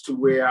changed to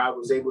where I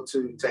was able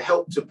to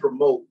help to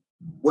promote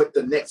what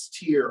the next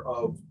tier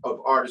of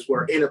artists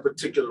were in a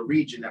particular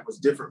region that was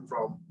different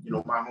from,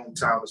 my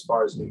hometown as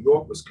far as New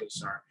York was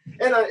concerned.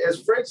 And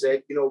as Fred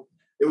said,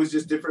 it was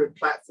just different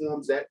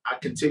platforms that I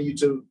continue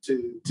to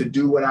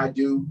do what I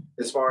do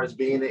as far as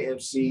being an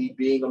MC,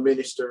 being a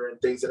minister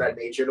and things of that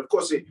nature. And of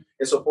course,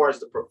 insofar as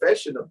the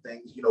profession of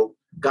things,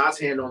 God's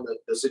hand on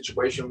the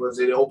situation was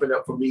it opened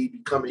up for me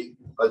becoming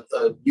a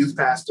youth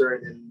pastor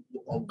and then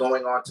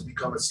going on to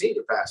become a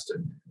senior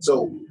pastor.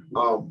 So,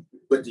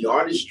 but the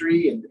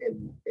artistry and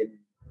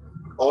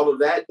all of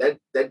that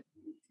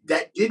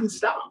didn't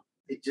stop.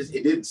 It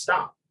didn't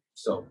stop.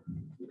 So,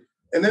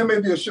 and there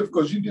may be a shift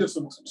because you did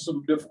some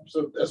different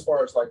as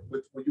far as like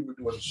with when you were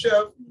doing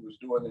chef, you was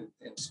doing it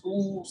in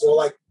schools. Well,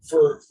 like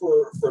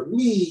for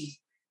me,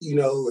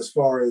 as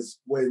far as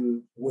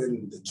when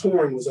the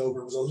touring was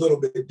over, it was a little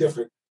bit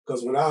different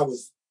because when I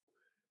was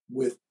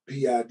with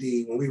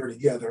P.I.D, when we were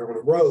together on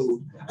the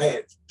road, I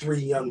had 3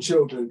 young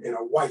children and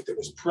a wife that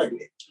was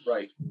pregnant.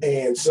 Right.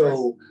 And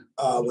so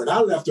when I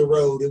left the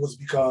road, it was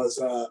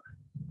because,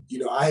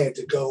 I had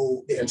to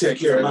go and take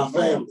care of my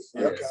family.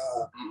 Like,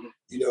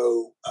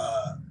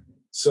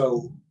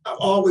 so I've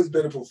always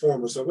been a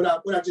performer. So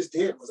what I just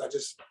did was I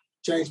just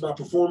changed my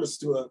performance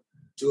to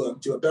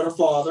a better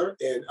father.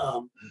 And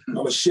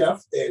I'm a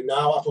chef. And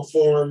now I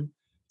perform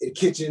in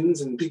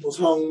kitchens and people's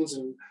homes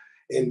and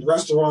in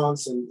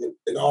restaurants and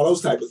all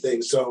those type of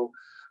things. So,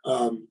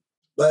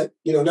 but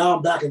now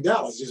I'm back in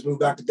Dallas. Just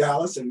moved back to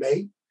Dallas in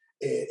May,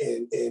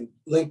 and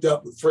linked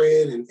up with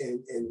Fred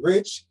and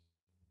Rich,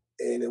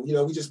 and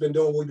we just been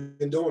doing what we've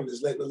been doing,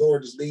 just letting the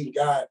Lord just lead and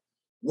guide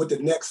what the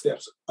next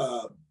steps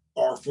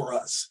are for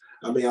us.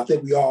 I mean, I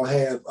think we all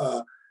have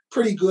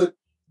pretty good,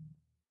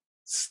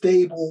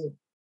 stable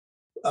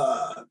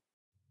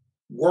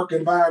work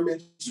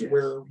environments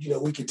where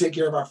we can take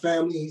care of our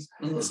families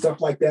and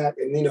stuff like that.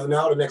 And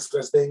now the next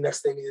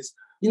thing is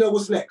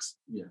what's next?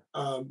 Yeah.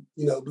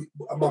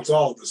 Amongst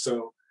all of us.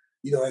 So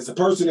as a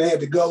person that had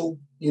to go,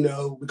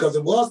 because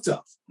it was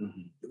tough.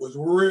 Mm-hmm. It was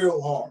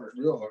real hard.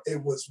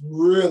 It was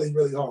really,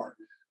 really hard.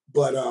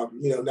 But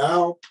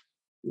now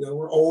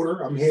we're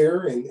older. I'm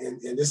here, and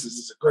this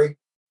is a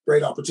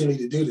great opportunity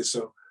to do this.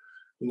 So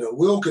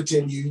we'll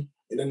continue,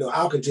 and I know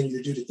I'll continue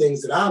to do the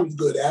things that I'm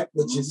good at,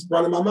 which is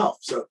running my mouth.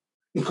 So.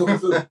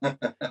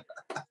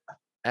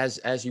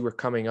 As you were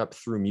coming up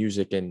through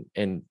music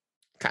and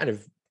kind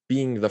of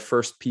being the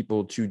first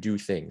people to do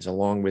things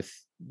along with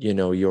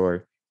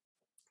your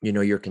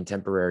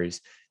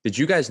contemporaries, did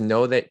you guys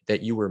know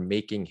that you were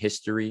making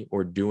history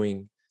or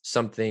doing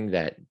something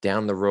that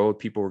down the road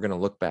people were going to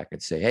look back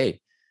and say,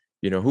 hey,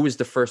 who was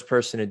the first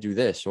person to do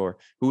this, or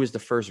who was the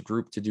first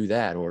group to do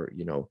that, or,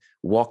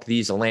 walk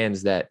these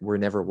lands that were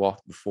never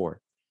walked before?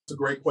 It's a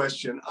great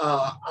question.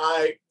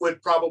 I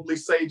would probably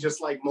say,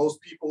 just like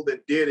most people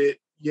that did it,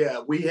 yeah,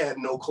 we had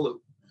no clue.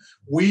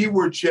 We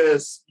were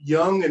just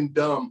young and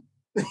dumb,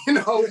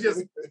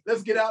 just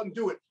let's get out and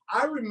do it.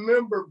 I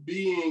remember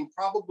being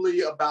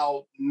probably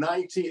about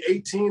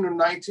 18 or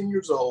 19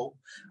 years old.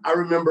 I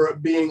remember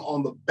being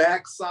on the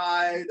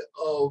backside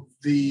of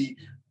the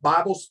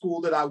Bible school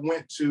that I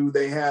went to.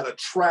 They had a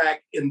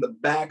track in the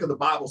back of the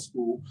Bible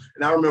school.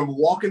 And I remember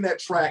walking that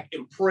track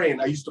and praying.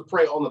 I used to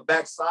pray on the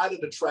backside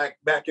of the track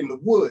back in the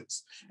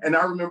woods. And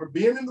I remember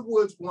being in the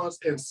woods once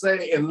and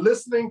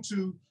listening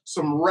to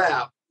some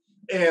rap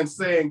and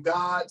saying,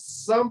 God,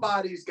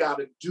 somebody's got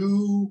to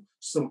do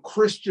some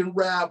Christian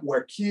rap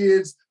where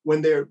kids,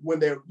 when they're,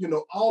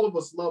 all of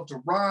us love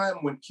to rhyme.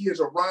 When kids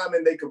are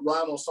rhyming, they can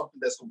rhyme on something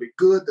that's going to be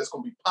good, that's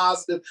going to be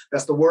positive.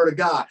 That's the word of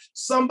God.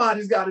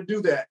 Somebody's got to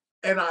do that.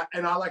 And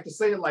I like to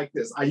say it like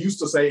this. I used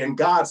to say, and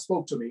God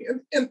spoke to me,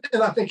 and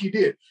I think he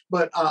did.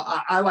 But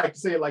I like to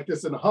say it like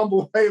this in a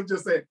humble way of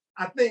just saying,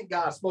 I think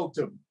God spoke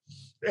to me.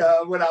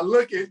 When I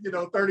look at,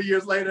 30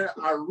 years later,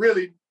 I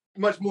really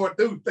much more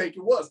do think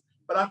it was.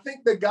 But I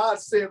think that God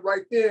said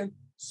right then,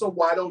 so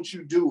why don't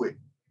you do it?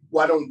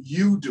 Why don't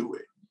you do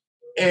it?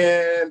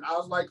 And I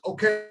was like,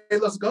 okay,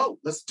 let's go.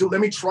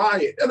 Let me try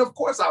it. And of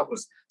course I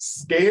was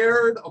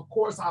scared. Of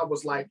course I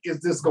was like, is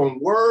this going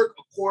to work?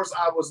 Of course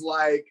I was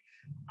like,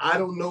 I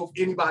don't know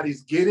if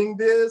anybody's getting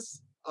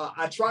this.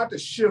 I tried to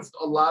shift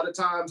a lot of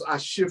times. I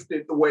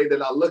shifted the way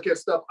that I look at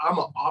stuff. I'm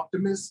an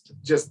optimist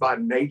just by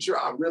nature.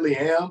 I really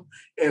am.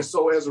 And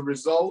so as a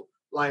result,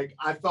 like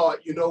I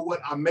thought, you know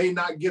what? I may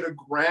not get a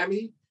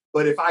Grammy,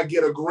 but if I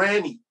get a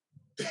granny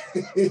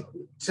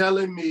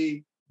telling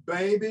me,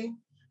 baby,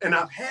 and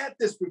I've had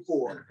this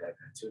before.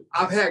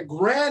 I've had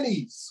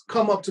grannies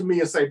come up to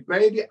me and say,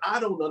 baby, I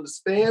don't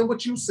understand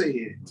what you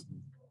said,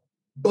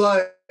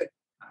 but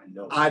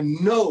I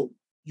know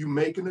you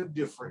making a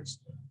difference.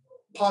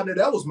 Partner,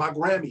 that was my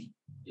Grammy.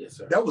 Yes,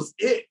 sir. That was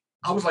it.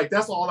 I was like,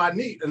 that's all I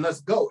need, and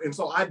let's go. And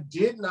so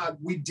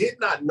we did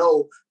not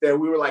know that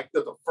we were like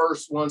the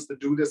first ones to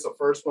do this, the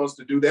first ones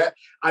to do that.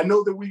 I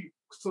know that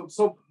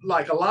so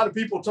like a lot of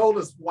people told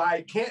us why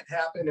it can't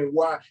happen and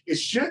why it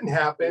shouldn't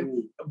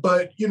happen.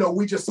 But,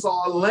 we just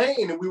saw a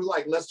lane and we were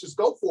like, let's just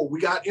go for it. We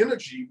got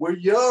energy. We're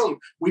young.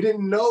 We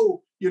didn't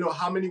know,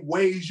 how many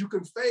ways you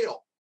can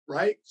fail.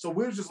 Right. So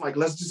we were just like,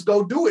 let's just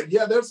go do it.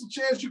 Yeah, there's a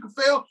chance you can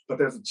fail, but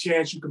there's a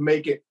chance you can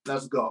make it.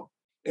 Let's go.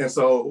 And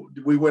so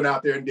we went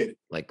out there and did it.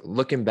 Like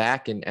looking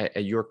back and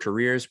at your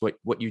careers,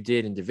 what you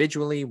did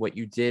individually, what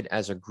you did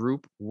as a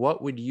group,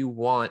 what would you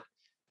want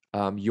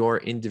your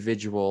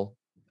individual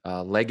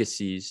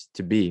legacies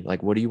to be?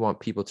 Like, what do you want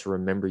people to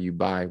remember you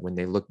by when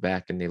they look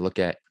back and they look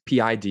at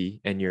P.I.D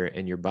and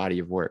your body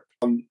of work?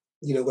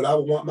 What I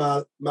would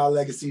want my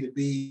legacy to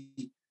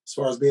be, as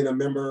far as being a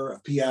member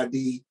of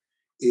P.I.D,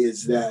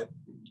 is that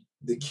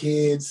the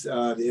kids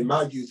in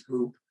my youth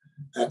group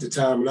at the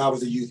time when I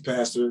was a youth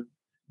pastor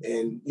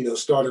and,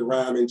 started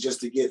rhyming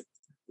just to get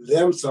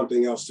them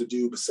something else to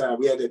do besides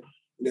we had to,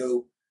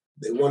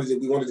 we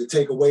wanted to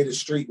take away the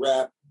street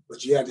rap,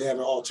 but you had to have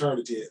an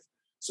alternative.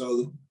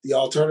 So the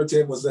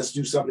alternative was let's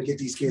do something to get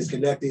these kids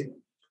connected.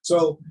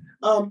 So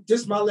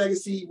just my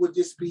legacy would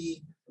just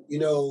be,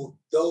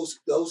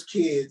 those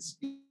kids,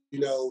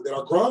 that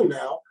are grown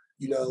now,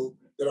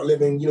 that are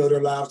living,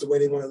 their lives the way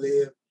they want to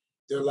live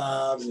their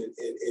lives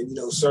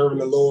and serving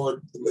the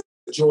Lord. The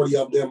majority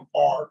of them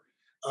are.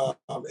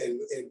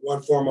 And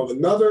one form or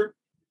another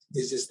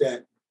is just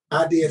that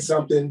I did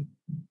something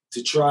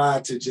to try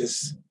to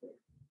just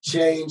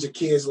change a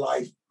kid's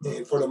life.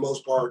 And for the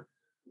most part,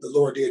 the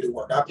Lord did the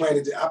work. I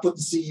put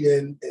the seed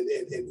in and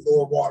the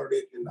Lord watered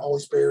it and the Holy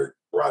Spirit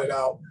brought it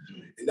out.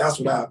 And that's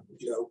what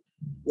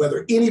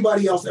whether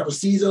anybody else ever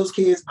sees those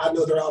kids, I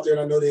know they're out there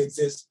and I know they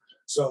exist.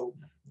 So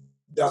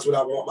that's what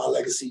I want my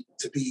legacy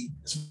to be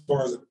as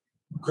far as a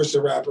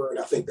Christian rapper. And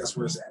I think that's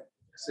where it's at.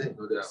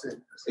 That's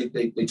it.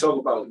 They talk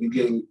about you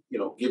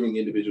giving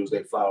individuals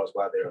their flowers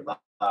while they're alive.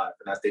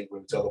 And I think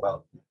when we talk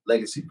about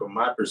legacy, from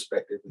my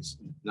perspective, it's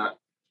not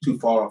too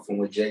far off from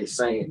what Jay's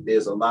saying.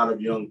 There's a lot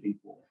of young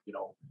people,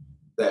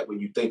 that when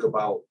you think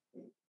about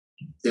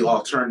the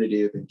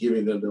alternative and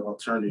giving them the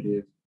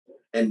alternative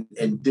and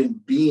then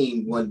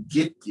being one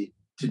gifted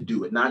to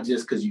do it, not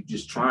just because you're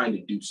just trying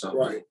to do something,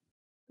 right,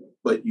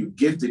 but you're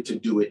gifted to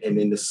do it and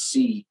then to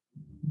see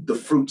the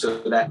fruits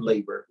of that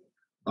labor.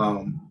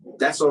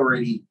 That's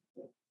already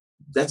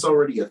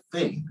a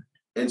thing.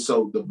 And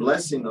so the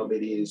blessing of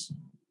it is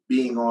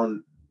being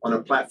on a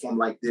platform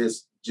like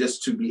this,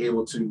 just to be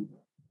able to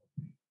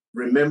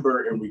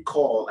remember and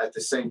recall at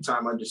the same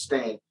time,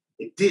 understand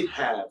it did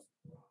have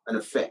an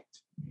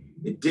effect.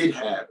 It did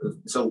have.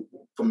 So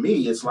for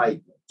me, it's like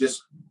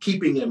just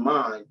keeping in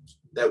mind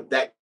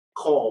that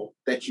call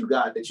that you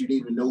got, that you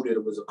didn't even know that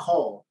it was a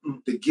call,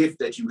 the gift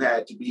that you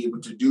had to be able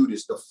to do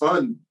this, the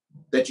fun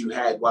that you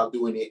had while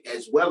doing it,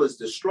 as well as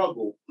the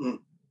struggle.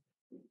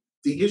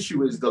 the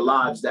issue is the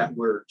lives that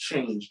were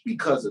changed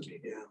because of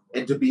it.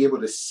 And to be able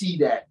to see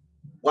that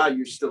while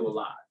you're still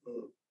alive,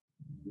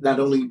 not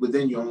only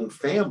within your own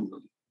family,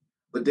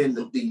 but then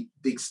the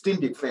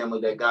extended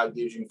family that God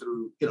gives you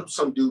through,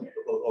 some dude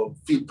or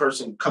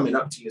person coming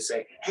up to you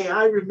saying, hey,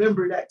 I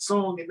remember that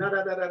song and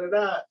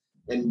da-da-da-da-da-da.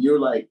 And you're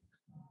like,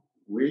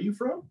 where are you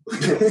from?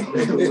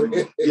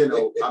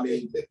 I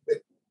mean,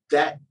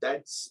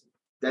 that's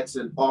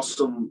an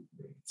awesome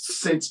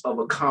sense of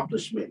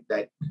accomplishment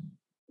that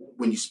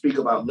when you speak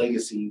about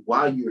legacy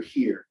while you're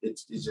here,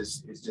 it's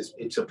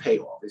a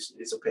payoff.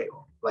 It's a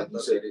payoff. Like you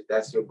said,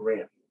 that's your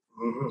Grammy.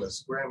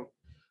 That's a Grammy.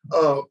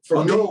 Go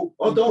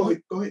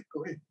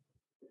ahead.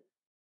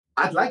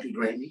 I'd like a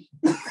Grammy.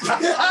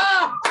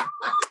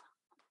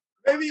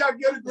 Maybe I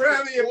get a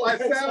Grammy if I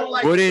sound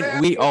like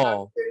wouldn't we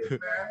all?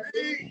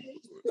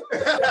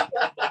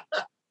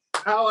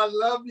 How I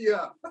love you.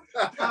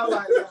 How I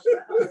love you.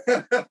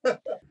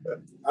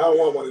 I don't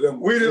want one of them.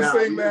 We didn't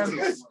sing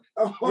Mammy.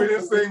 We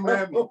didn't sing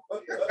Mammy.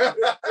 I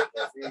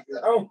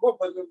don't want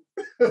one of them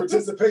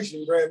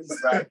participation Grammys.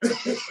 Right.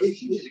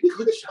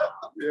 Good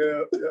job.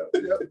 Yeah.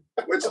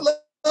 Which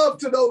love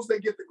to those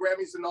that get the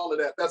Grammys and all of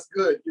that. That's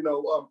good.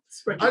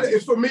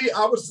 For me,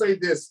 I would say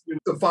this: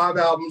 the 5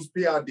 albums,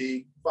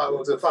 P.I.D.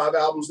 5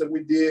 albums that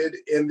we did,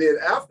 and then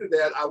after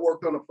that, I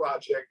worked on a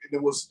project, and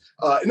it was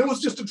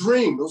just a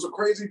dream. It was a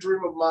crazy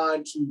dream of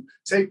mine to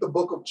take the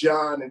Book of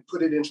John and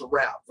put it into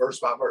rap, verse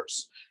by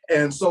verse.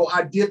 And so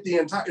I did the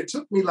entire. It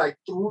took me like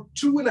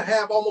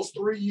 2.5, almost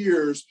 3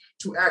 years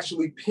to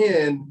actually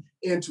pen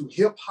into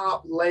hip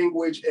hop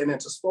language and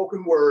into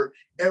spoken word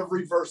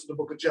every verse of the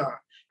Book of John.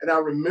 And I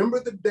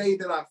remember the day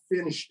that I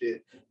finished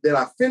it,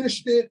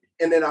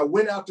 and then I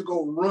went out to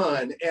go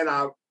run, and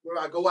I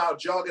go out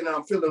jogging and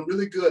I'm feeling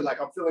really good, like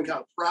I'm feeling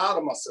kind of proud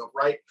of myself,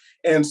 right?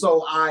 And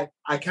so I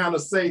kind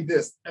of say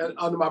this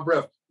under my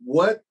breath,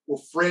 what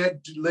will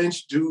Fred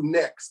Lynch do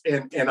next?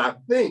 And I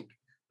think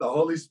the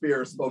Holy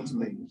Spirit spoke to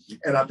me.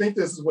 And I think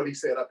this is what he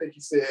said. I think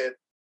he said,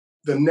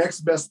 the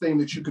next best thing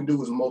that you can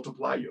do is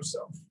multiply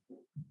yourself.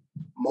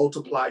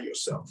 Multiply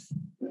yourself.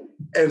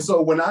 And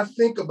so when I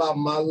think about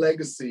my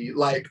legacy,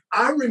 like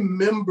I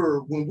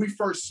remember when we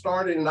first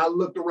started and I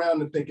looked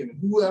around and thinking,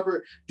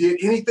 whoever did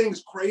anything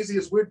as crazy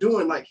as we're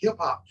doing, like hip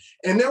hop.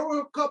 And there were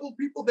a couple of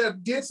people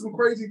that did some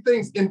crazy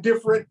things in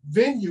different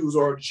venues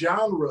or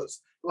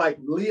genres. Like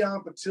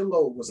Leon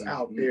Patillo was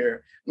out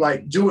there,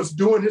 like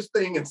doing his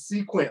thing in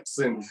sequence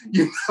and,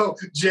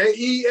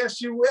 JESUS,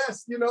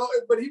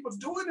 but he was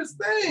doing his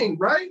thing,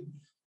 right?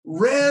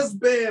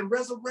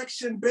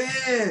 Resurrection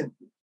Band.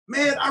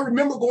 Man, I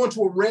remember going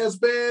to a res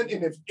band,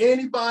 and if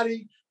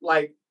anybody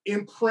like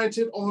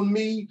imprinted on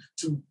me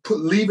to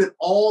leave it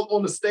all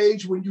on the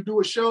stage when you do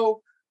a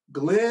show,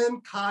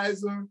 Glenn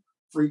Kaiser,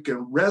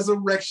 freaking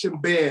Resurrection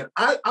Band.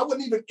 I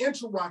wasn't even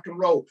into rock and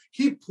roll.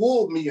 He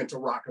pulled me into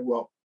rock and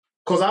roll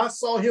because I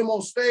saw him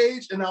on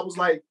stage, and I was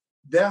like,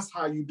 that's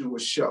how you do a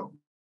show.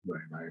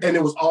 Right. And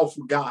it was all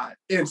for God.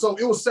 And so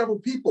it was several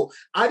people.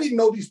 I didn't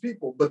know these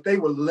people, but they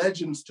were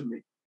legends to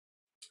me.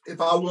 If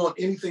I want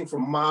anything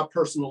from my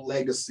personal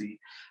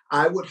legacy,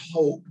 I would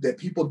hope that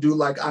people do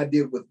like I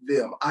did with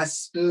them. I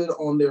stood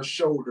on their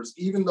shoulders.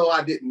 Even though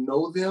I didn't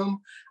know them,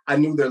 I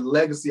knew their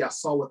legacy. I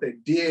saw what they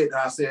did. And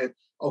I said,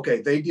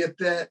 okay, they did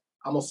that.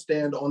 I'm going to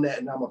stand on that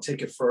and I'm going to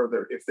take it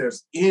further. If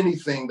there's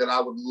anything that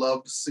I would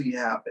love to see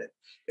happen,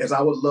 is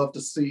I would love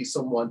to see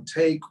someone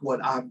take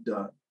what I've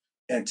done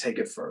and take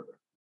it further.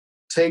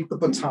 Take the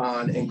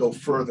baton and go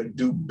further,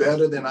 do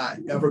better than I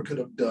ever could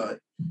have done.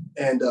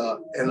 And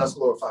let's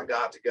glorify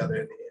God together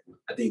in the end.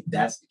 I think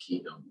that's the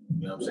key, though.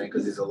 You know what I'm saying?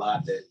 Because there's a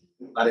lot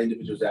of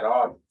individuals that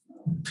are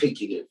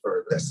taking it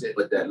further. That's it.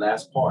 But that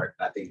last part,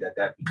 I think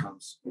that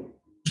becomes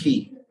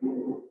key.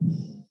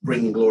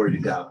 Bringing glory to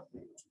God.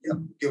 Yep.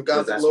 Give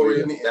God the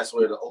glory. That's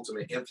where the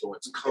ultimate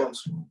influence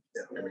comes from.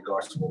 Yeah. In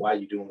regards to why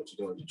you're doing what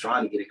you're doing. You're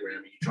trying to get a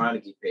Grammy. You're trying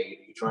to get paid.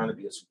 You're trying to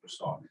be a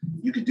superstar.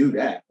 You could do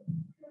that.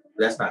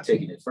 That's not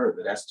taking it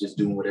further. That's just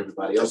doing what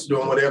everybody else is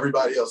doing. What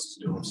everybody else is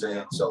doing. You know what I'm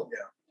saying? So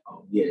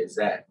it's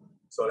that.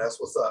 So that's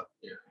what's up.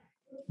 Yeah.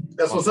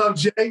 That's what's up,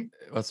 Jay.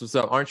 That's what's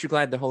up. Aren't you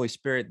glad the Holy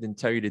Spirit didn't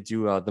tell you to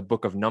do the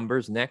book of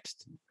Numbers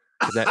next?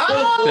 That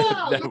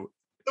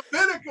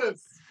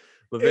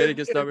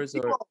Leviticus Numbers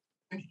or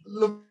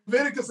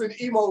Leviticus and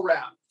emo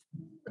rap.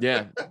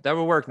 Yeah, that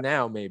would work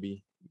now.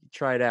 Maybe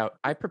try it out.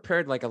 I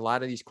prepared like a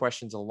lot of these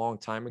questions a long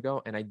time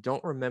ago, and I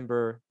don't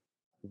remember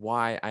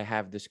why I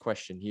have this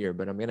question here,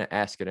 but I'm gonna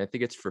ask it. I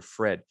think it's for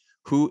Fred.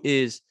 Who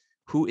is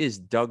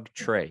Doug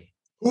Trey?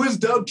 Who is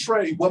Doug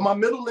Trey? Well, my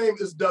middle name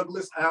is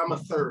Douglas. I'm a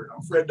third.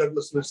 I'm Fred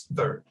Douglas Lynch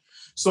III.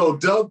 So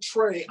Doug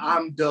Trey,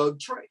 I'm Doug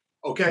Trey.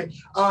 Okay.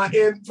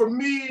 And for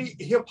me,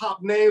 hip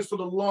hop names for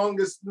the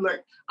longest,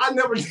 like I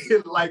never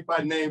did like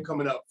my name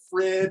coming up.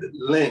 Fred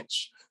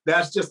Lynch.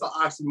 That's just an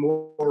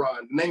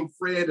oxymoron. The name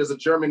Fred is a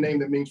German name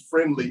that means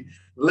friendly.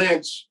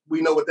 Lynch,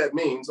 we know what that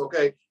means,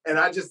 okay? And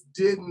I just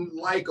didn't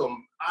like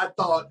them. I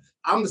thought,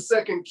 I'm the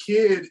second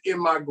kid in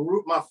my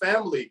group, my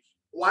family.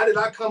 Why did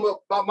I come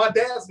up? My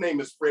dad's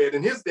name is Fred,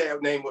 and his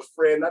dad's name was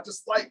Fred. And I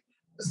just like,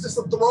 it's just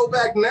a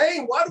throwback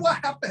name. Why do I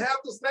have to have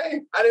this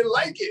name? I didn't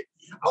like it.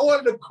 I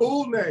wanted a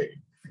cool name.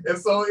 And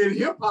so in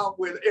hip hop,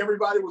 when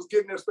everybody was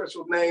getting their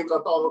special names, I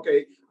thought,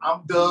 okay,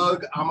 I'm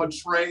Doug, I'm a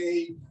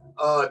Trey,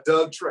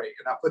 Doug Trey.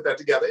 And I put that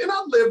together and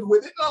I lived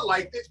with it and I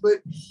liked it. But,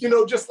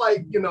 just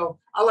like,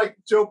 I like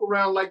to joke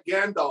around like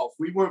Gandalf.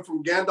 We went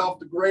from Gandalf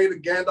the Gray to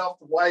Gandalf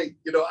the White.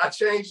 I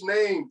changed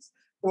names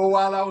for a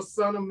while. I was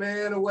Son of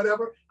Man or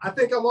whatever. I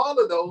think I'm all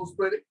of those.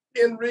 But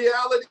in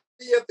reality,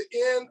 at the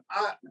end,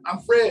 I'm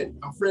Fred.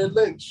 I'm Fred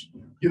Lynch.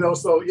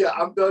 So yeah,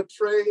 I'm Doug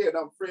Trey and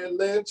I'm Fred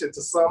Lynch. And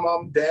to some,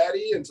 I'm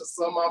Daddy. And to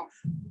some, I'm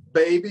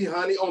Baby,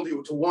 Honey. Only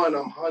to one,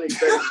 I'm Honey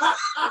Baby.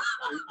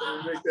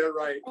 Make that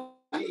right.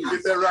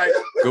 Get that right.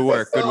 Good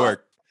work. Good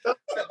work. To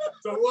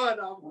one,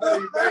 I'm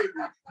Honey Baby.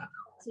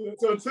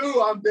 To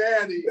two, I'm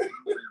Daddy.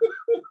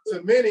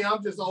 To many,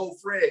 I'm just old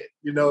Fred,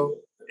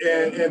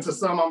 and to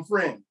some, I'm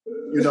friend,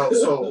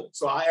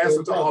 So I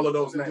answer to all of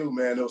those names,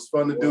 man. It was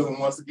fun to do. And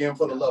once again,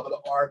 for the love of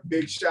the art,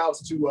 big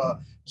shouts to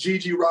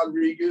Gigi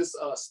Rodriguez.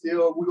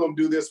 Still, we're going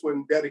to do this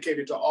one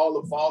dedicated to all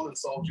the fallen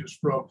soldiers,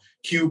 from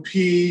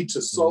QP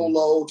to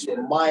Solo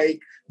to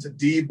Mike to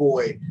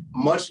D-Boy.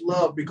 Much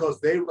love, because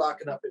they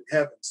rocking up in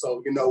heaven.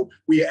 So,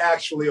 we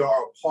actually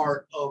are a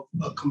part of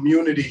a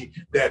community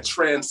that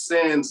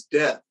transcends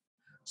death.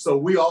 So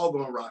we all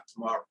going to rock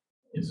tomorrow.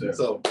 Yes, sir.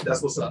 So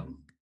that's what's up.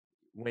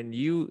 When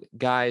you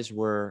guys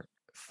were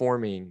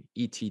forming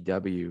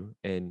E.T.W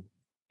and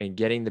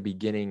getting the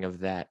beginning of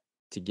that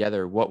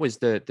together, what was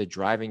the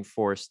driving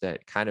force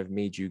that kind of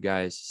made you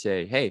guys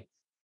say, hey,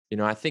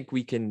 I think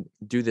we can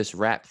do this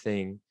rap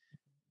thing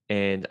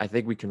and I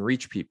think we can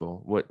reach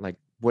people?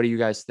 What do you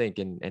guys think,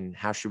 and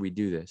how should we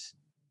do this?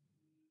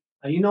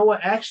 You know what?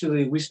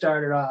 Actually, we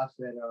started off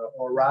at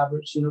Oral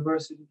Roberts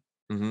University.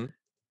 Mm-hmm.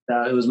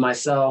 It was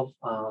myself,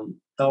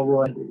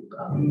 Elroy,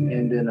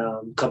 and then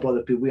a couple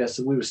other people. We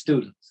were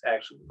students,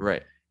 actually.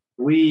 Right.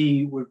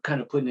 We were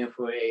kind of putting in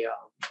for it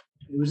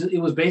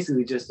was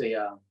basically just it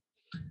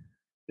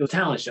was a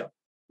talent show,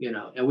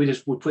 and we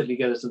just were putting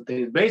together some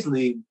things,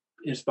 basically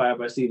inspired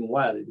by Stephen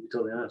Wiley, to be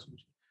totally honest with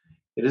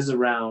you. It is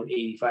around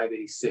 85,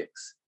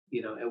 86,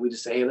 and we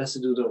just say, hey, let's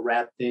do the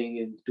rap thing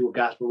and do a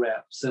gospel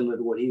rap similar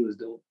to what he was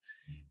doing.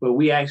 But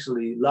we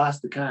actually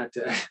lost the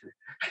contest.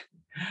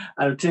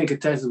 Out of 10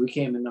 contestants, we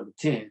came in number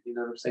 10. You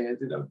know what I'm saying?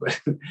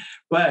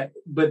 But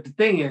the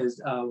thing is,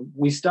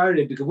 we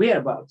started because we had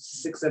about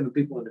 6, 7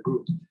 people in the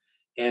group,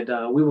 and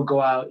we would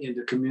go out in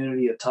the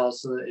community of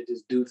Tulsa and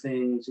just do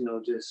things,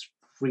 just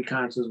free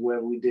concerts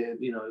wherever we did,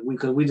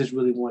 because we just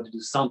really wanted to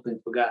do something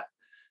for God.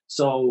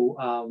 So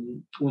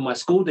when my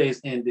school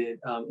days ended,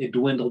 it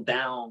dwindled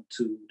down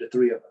to the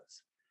 3 of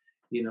us,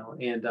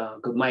 and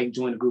because Mike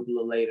joined the group a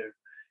little later.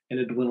 And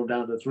it dwindled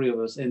down to the 3 of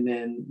us. And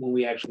then when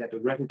we actually got the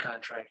record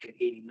contract in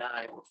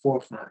 89 with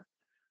Forefront,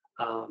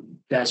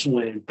 that's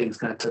when things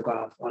kind of took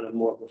off on a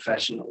more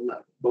professional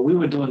level. But we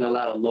were doing a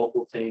lot of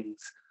local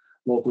things,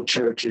 local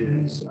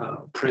churches,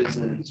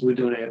 prisons. We're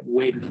doing it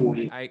way before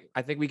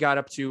I think we got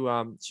up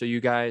to, so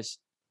you guys,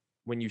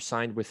 when you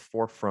signed with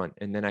Forefront,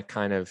 and then I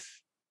kind of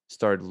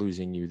started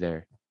losing you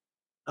there.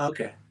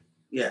 Okay.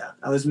 Yeah.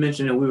 I was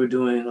mentioning we were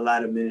doing a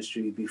lot of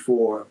ministry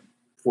before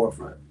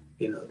Forefront.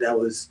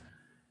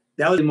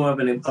 That was more of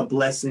a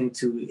blessing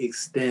to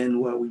extend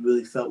what we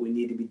really felt we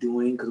needed to be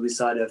doing, because we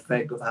saw the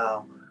effect of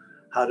how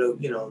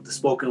the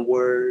spoken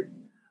word,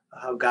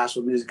 how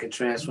gospel music can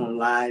transform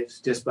lives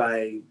just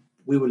by,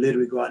 we would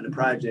literally go out in the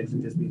projects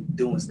and just be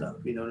doing stuff,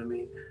 you know what I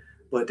mean?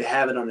 But to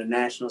have it on a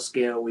national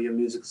scale where your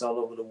music's all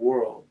over the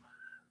world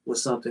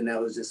was something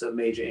that was just a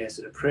major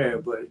answer to prayer,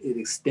 but it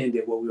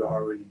extended what we were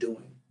already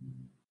doing.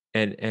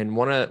 And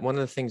one of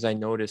the things I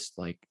noticed,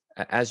 like,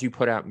 as you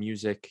put out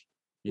music,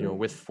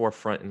 with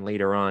Forefront and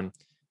later on,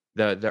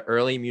 the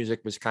early music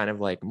was kind of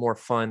like more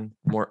fun,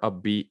 more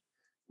upbeat.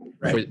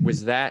 Right.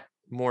 Was that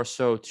more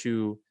so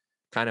to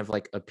kind of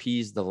like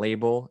appease the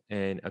label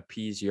and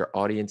appease your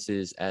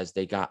audiences as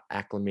they got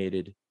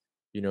acclimated,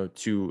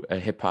 to a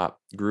hip hop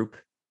group?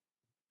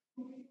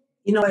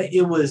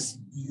 It was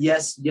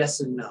yes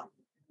and no,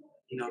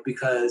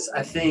 because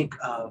I think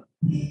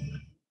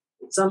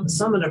some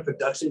of the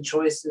production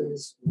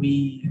choices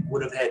we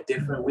would have had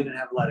different. We didn't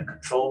have a lot of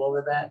control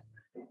over that.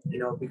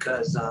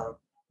 Because,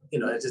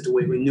 it's just the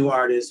way we knew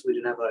artists, we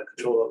didn't have a lot of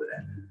control over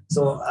that.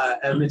 So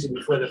I mentioned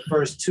before, the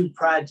first 2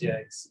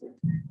 projects,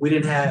 we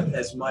didn't have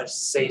as much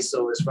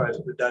say-so as far as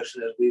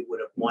production as we would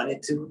have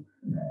wanted to.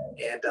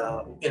 And,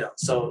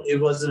 so it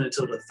wasn't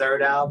until the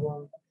 3rd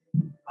album,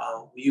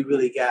 we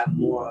really got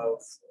more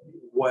of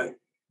what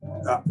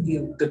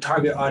the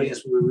target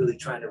audience we were really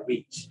trying to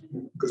reach,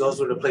 because those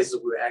were the places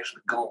we were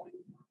actually going.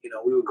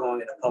 We were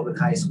going into public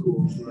high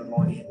schools, we were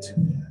going into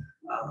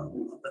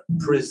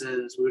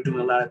prisons. We were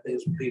doing a lot of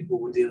things with people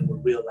who were dealing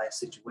with real life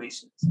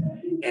situations.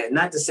 And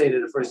not to say that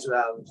the first 2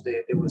 albums,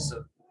 there was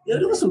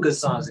some good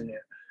songs in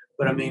there.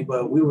 But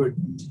we were,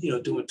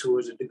 doing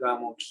tours at the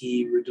Gamo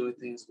Key. We were doing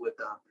things with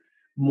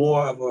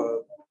more of a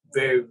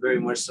very, very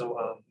much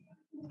so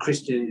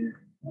Christian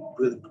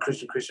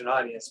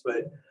audience.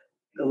 But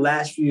the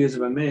last few years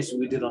of our ministry,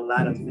 we did a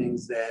lot of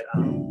things that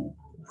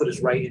put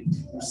us right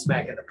in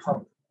smack in the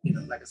public. You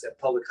know, like I said,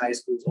 public high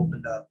schools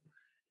opened up.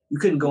 You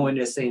couldn't go in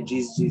there saying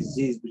Jesus, Jesus,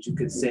 Jesus, but you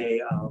could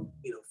say,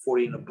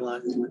 40 in a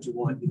blunt is what you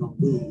want, you're gonna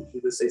lose.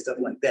 You could say stuff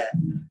like that.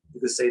 You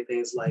could say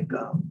things like,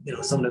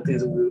 some of the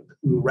things that we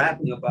were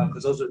rapping about,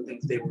 because those are the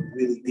things they were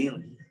really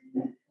dealing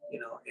with,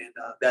 and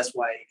that's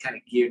why it kind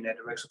of geared in that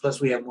direction. Plus,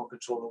 we have more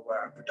control over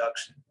our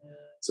production.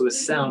 So it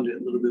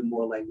sounded a little bit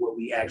more like what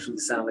we actually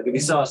sound like. If you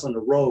saw us on the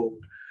road,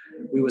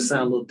 we would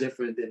sound a little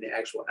different than the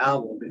actual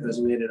album because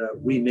we ended up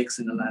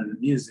remixing a lot of the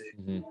music,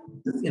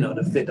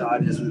 to fit the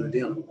audience we were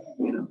dealing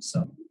with,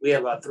 So we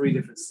have about 3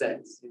 different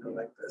sets,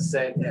 like the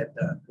set at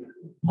the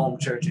home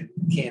church in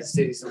Kansas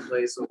City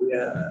someplace. So we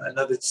had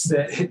another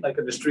set like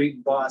in the street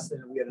in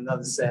Boston. And we had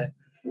another set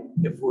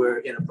if we're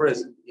in a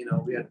prison.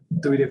 We had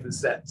 3 different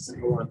sets.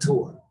 We're on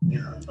tour,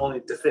 only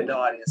to fit the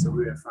audience that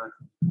we were in front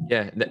of.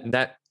 Yeah,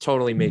 that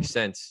totally makes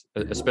sense,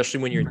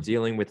 especially when you're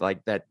dealing with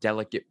like that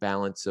delicate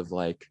balance of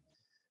like,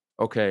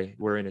 okay,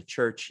 we're in a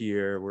church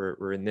here,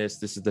 we're in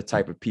this is the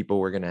type of people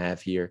we're gonna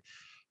have here.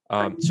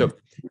 So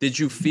did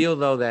you feel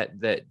though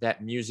that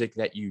music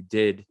that you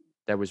did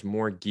that was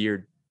more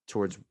geared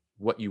towards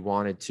what you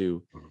wanted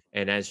to,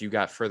 and as you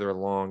got further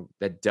along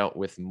that dealt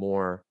with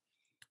more,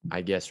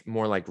 I guess,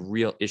 more like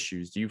real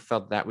issues, do you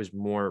felt that was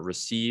more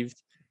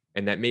received,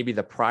 and that maybe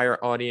the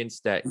prior audience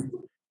that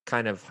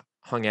kind of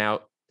hung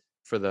out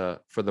for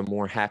the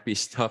more happy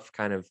stuff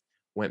kind of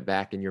went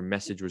back and your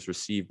message was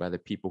received by the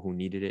people who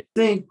needed it? I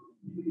think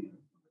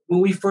when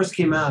we first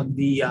came out,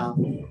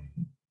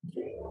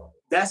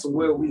 that's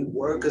where we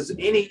were, because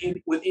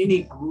with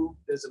any group,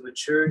 there's a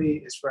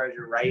maturity as far as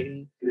your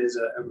writing, there's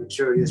a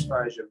maturity as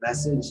far as your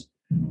message.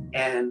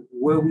 And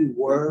where we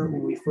were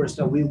when we first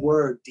started, we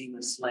were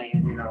demon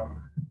slaying,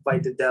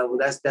 fight the devil.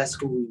 That's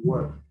who we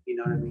were. You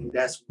know what I mean?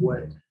 That's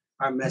what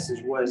our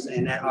message was,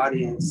 and that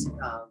audience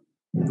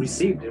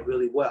received it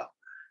really well.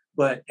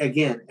 But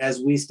again,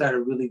 as we started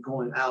really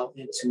going out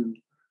into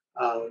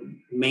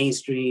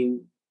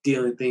mainstream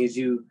dealing things,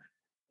 you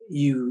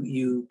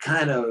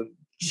kind of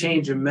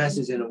change your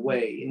message in a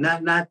way,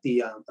 not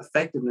the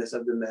effectiveness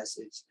of the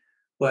message,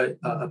 but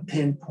a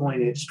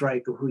pinpointed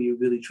strike of who you're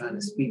really trying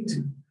to speak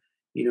to.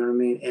 You know what I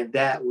mean? And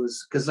that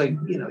was because,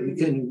 you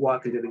couldn't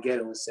walk into the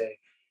ghetto and say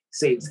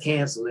Satan's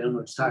canceled. They don't know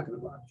what you're talking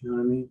about. You know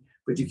what I mean?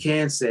 But you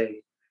can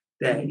say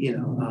that,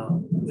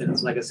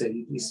 like I said,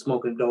 you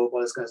smoking dope,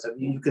 all this kind of stuff.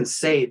 You can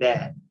say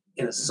that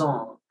in a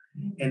song,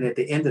 and at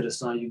the end of the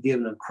song, you're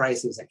giving them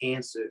Christ as an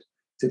answer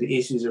to the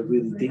issues they're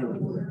really dealing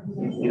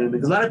with.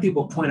 Because a lot of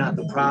people point out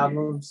the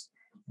problems,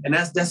 and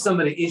that's some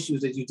of the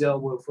issues that you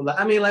dealt with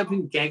like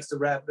people gangster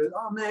rappers.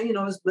 Oh man,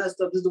 it's messed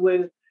up. This is the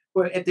way.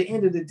 But at the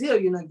end of the deal,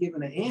 you're not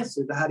giving an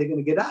answer to how they're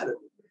gonna get out of it.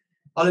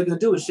 All they're gonna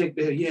do is shake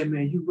their head. Yeah,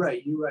 man, you're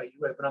right.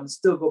 But I'm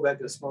still go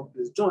back and smoke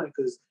this joint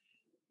because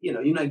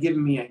you're not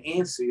giving me an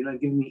answer. You're not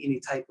giving me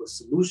any type of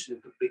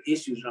solution to the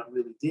issues that I'm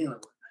really dealing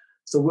with.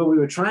 So what we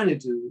were trying to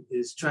do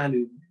is trying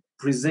to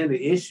present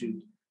the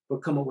issue, but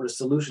come up with a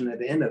solution at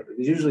the end of it.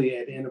 Because usually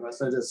at the end of our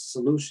study, there's a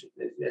solution.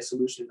 That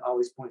solution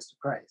always points to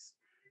Christ.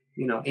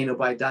 Ain't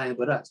nobody dying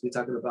but us. We're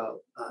talking about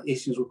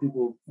issues with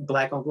people,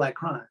 black on black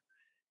crime.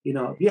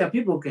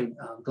 People can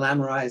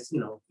glamorize,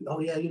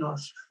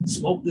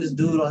 smoke this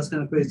dude, all this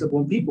kind of crazy stuff.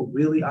 When people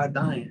really are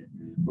dying,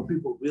 when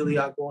people really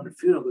are going to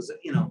funerals,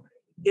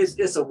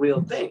 it's a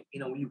real thing.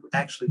 When you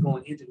actually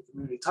going into the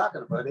community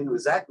talking about it, they know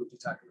exactly what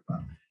you're talking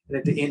about. And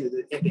at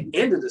the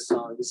end of the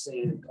song, you're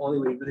saying the only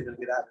way you're really going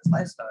to get out of this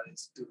lifestyle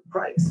is through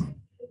Christ.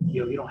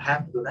 You don't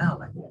have to go down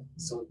like that.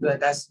 So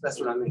that's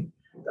what I mean.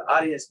 The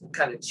audience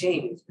kind of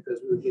changed because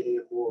we were getting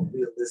a more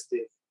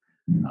realistic,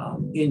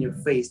 in your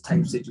face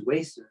type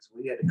situations.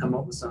 We had to come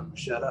up with something to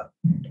shut up.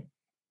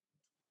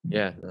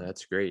 Yeah, no,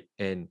 that's great.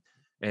 And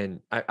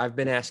I've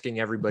been asking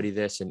everybody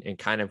this, and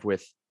kind of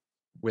with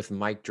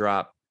Mic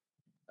Drop,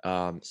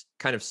 kind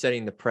of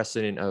setting the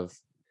precedent of,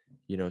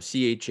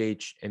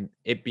 CHH and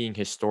it being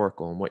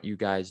historical and what you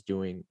guys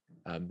doing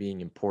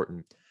being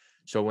important.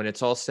 So when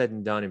it's all said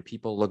and done and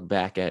people look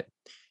back at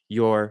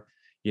your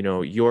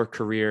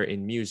career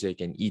in music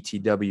and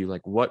E.T.W,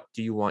 like, what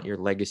do you want your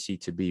legacy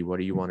to be? What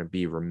do you want to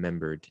be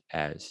remembered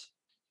as?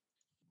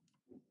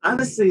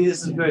 Honestly,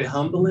 this is very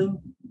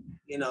humbling,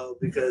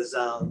 because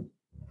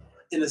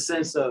in the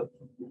sense of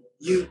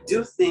you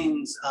do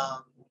things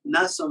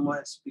not so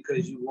much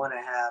because you want to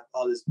have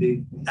all this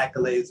big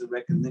accolades and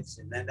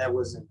recognition. That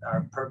wasn't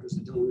our purpose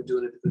of doing it. We were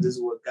doing it because this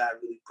is what God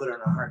really put on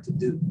our heart to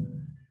do.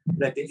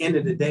 But at the end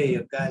of the day,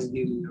 if God's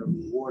giving you a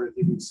reward or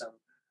giving you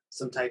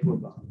some type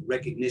of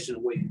recognition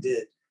of what you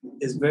did,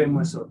 is very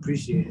much so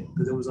appreciated,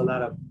 because there was a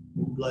lot of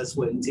blood,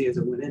 sweat, and tears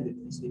that went into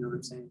this. You know what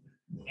I'm saying?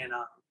 And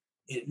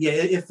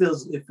it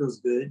feels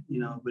good,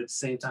 but at the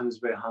same time, it's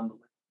very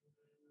humbling.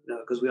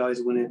 Because we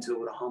always went into it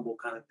with a humble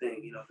kind of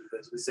thing,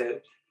 because we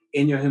said,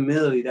 in your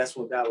humility, that's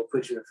what God will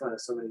put you in front of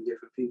so many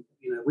different people.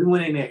 We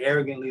went in there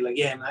arrogantly, like,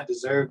 yeah, man, I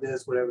deserve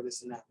this, whatever,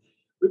 this and that.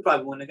 We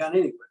probably wouldn't have got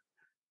anywhere.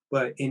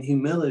 But in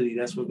humility,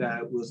 that's what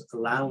God was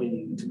allowing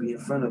you to be in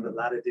front of a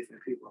lot of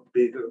different people, a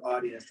bigger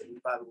audience than we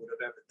probably would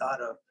have ever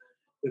thought of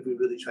if we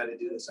really tried to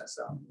do this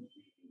ourselves.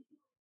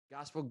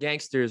 Gospel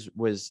Gangsters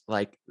was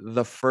like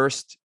the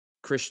first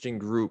Christian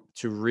group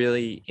to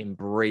really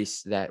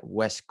embrace that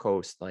West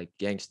Coast like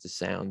gangsta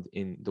sound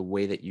in the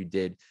way that you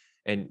did.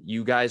 And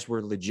you guys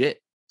were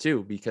legit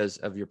too because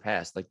of your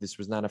past. Like this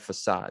was not a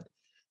facade.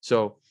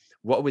 So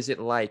what was it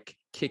like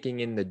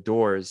kicking in the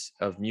doors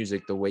of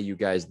music the way you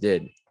guys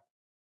did?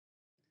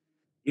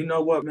 You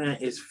know what, man?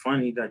 It's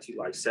funny that you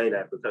like say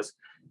that because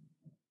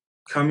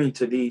coming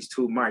to these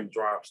two mic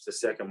drops, the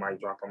second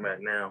mic drop I'm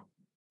at now,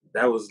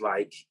 that was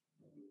like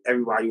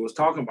everybody was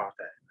talking about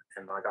that.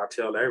 And like I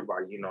tell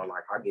everybody, you know,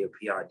 like I give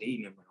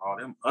P.I.D and all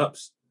them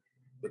ups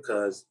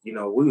because, you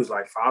know, we was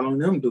like following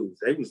them dudes.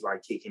 They was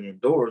like kicking in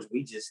doors.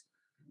 We just,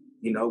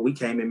 you know, we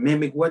came and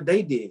mimicked what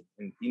they did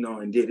and, you know,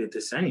 and did it the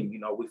same. You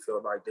know, we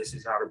feel like this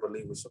is how the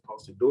believer's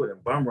supposed to do it.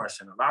 And bum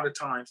rushing, a lot of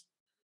times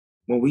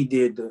when we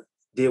did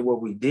what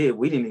we did,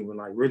 we didn't even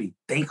like really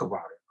think about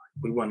it.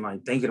 Like, we wasn't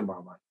like thinking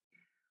about like,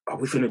 oh,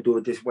 we finna do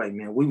it this way,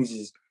 man. We was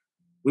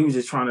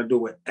just trying to do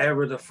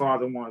whatever the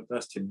Father wanted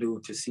us to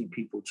do to see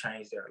people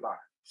change their lives.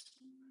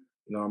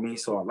 You know what I mean?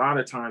 So a lot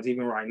of times,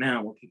 even right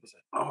now, when people say,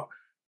 oh,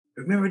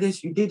 remember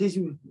this, you did this,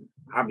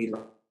 I'll be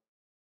like,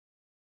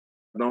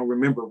 I don't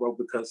remember, bro,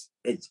 because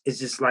it's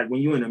just like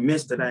when you're in the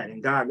midst of that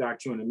and God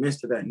got you in the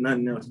midst of that,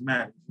 nothing else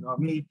matters. You know what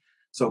I mean?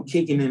 So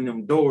kicking in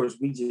them doors,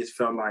 we just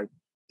felt like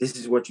this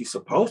is what you're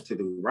supposed to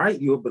do, right?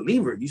 You're a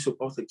believer. You're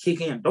supposed to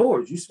kick in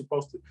doors. You're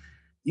supposed to,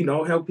 you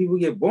know, help people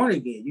get born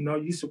again. You know,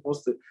 you're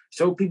supposed to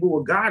show people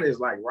what God is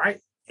like, right?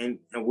 And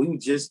we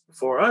just,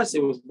 for us,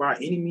 it was by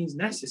any means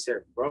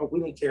necessary, bro. We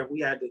didn't care if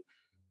we had to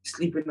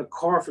sleep in the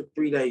car for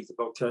 3 days to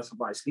go tell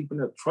somebody, sleep in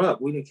the truck.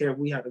 We didn't care if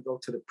we had to go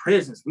to the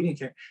prisons. We didn't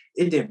care.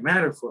 It didn't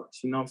matter for us.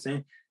 You know what I'm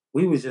saying?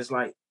 We was just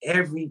like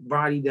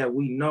everybody that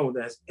we know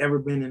that's ever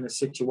been in a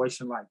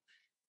situation like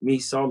me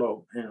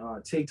solo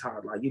and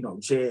TikTok, like, you know,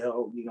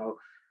 jail, you know,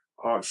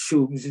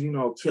 shootings, you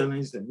know,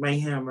 killings and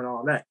mayhem and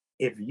all that.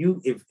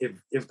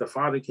 If the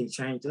Father can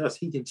change us,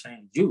 he can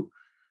change you.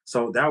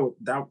 So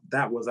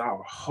that was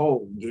our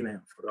whole get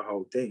in for the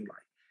whole thing.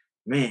 Like,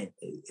 man,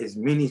 as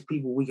many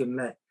people we can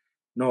let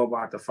know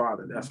about the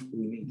Father, that's what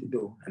we need to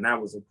do. And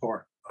that was a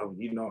part of,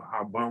 you know,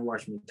 our bum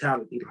rush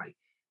mentality. Like,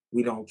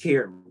 we don't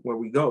care where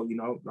we go, you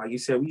know. Like you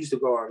said, we used to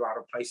go a lot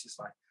of places,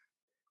 like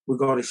we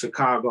go to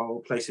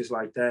Chicago, places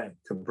like that,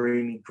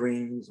 Cabrini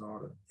Greens,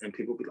 and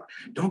people be like,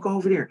 don't go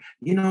over there.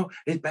 You know,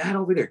 it's bad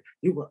over there.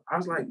 I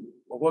was like,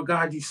 well, what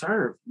God you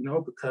serve? You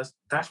know, because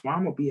that's where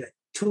I'm going to be at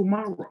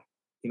tomorrow.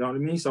 You know what I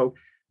mean? So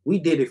we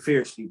did it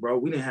fiercely, bro.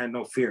 We didn't have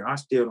no fear. I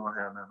still don't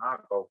have none.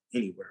 I'll go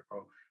anywhere,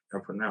 bro,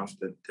 and pronounce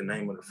the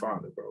name of the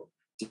Father, bro.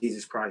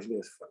 Jesus Christ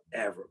lives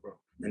forever, bro.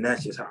 And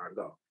that's just how I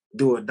go.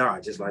 Do or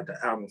die, just like the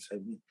album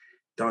said.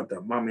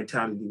 My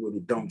mentality really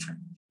don't change.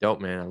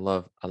 Dope, man. I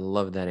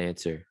love that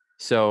answer.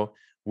 So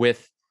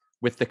with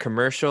the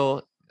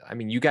commercial, I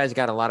mean, you guys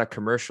got a lot of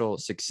commercial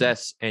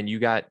success and you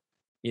got,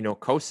 you know,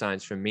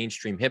 cosigns from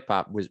mainstream hip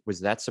hop.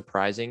 Was that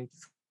surprising?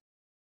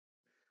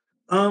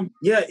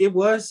 Yeah, it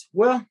was.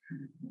 Well,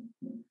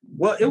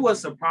 it was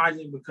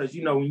surprising because,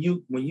 you know,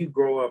 when you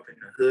grow up in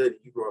the hood,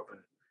 you grow up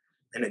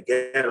in the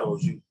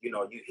ghettos, you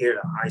know, you hear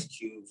the Ice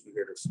Cubes, you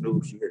hear the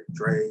Snoops, you hear the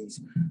Dre's,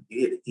 you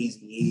hear the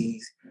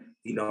Eazy-E's,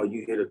 you know,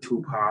 you hear the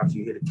Tupacs,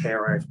 you hear the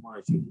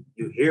KRS-Ones,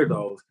 you hear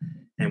those.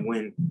 And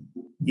when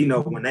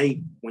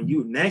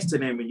you next to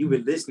them and you've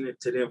been listening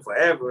to them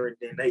forever, and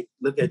then they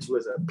look at you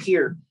as a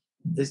peer,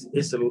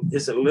 it's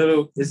a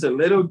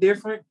little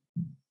different.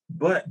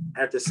 But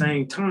at the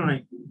same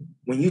time,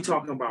 when you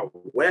talking about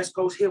West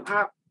Coast hip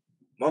hop,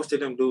 most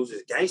of them dudes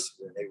is gangsters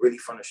and they really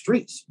from the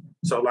streets.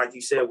 So like you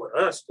said with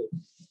us,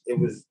 it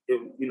was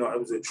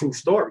a true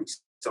story.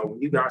 So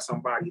when you got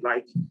somebody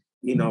like,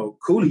 you know,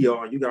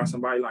 Coolio, and you got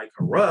somebody like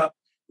Corrupt,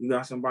 you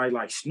got somebody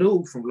like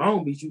Snoop from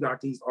Long Beach, you got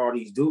all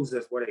these dudes,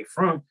 that's where they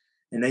from,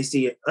 and they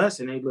see us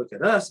and they look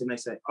at us and they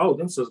say, oh,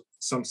 them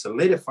some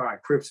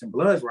solidified Crips and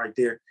Bloods right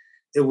there.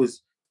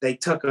 They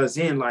tuck us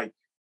in like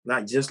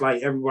just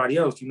like everybody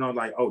else, you know,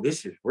 like, oh,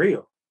 this is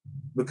real.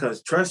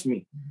 Because trust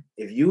me,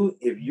 if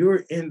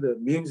you're in the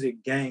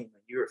music game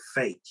and you're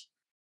fake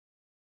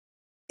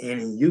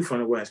and you from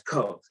the West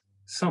Coast,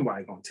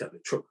 somebody gonna tell the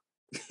truth.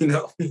 You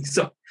know,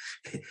 so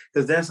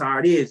because that's how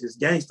it is. It's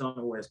gangsta on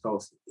the West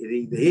Coast. It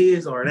either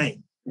is or it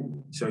ain't.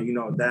 So, you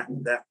know,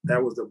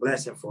 that was a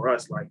blessing for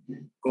us, like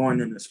going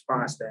in the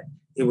spots that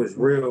it was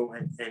real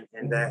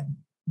and that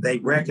they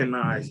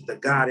recognized the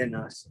God in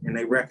us and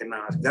they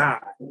recognized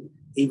God,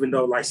 even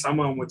though like some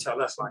of them would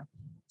tell us like,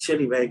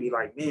 Chili baby,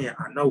 like, man,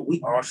 I know we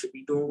all should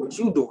be doing what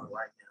you doing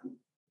right now.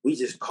 We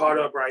just caught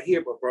up right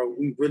here, but bro,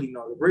 we really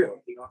know the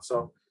real, you know.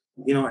 So,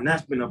 you know, and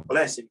that's been a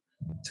blessing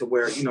to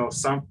where, you know,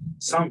 some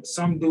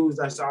dudes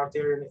that's out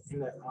there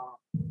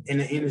in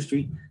the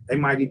industry, they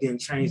might have didn't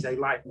change their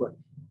life, but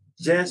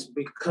just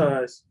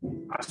because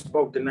I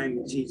spoke the name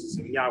of Jesus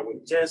and Yahweh,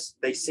 just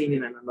they seen it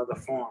in another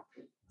form,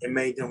 it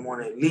made them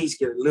want to at least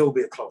get a little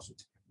bit closer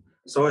to me.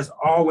 So it's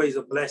always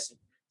a blessing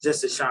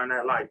just to shine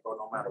that light, bro,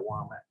 no matter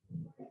where I'm at.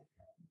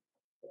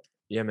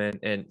 Yeah, man.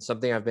 And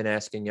something I've been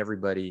asking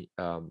everybody,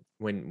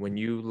 when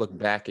you look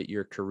back at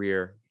your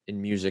career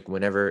in music,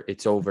 whenever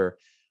it's over,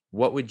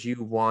 what would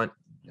you want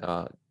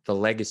the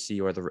legacy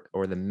or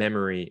the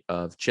memory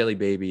of Chili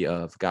Baby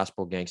of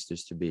Gospel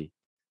Gangsters to be?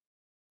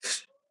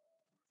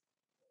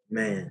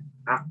 Man,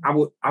 I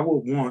would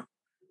want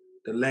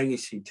the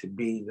legacy to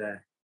be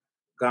that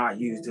God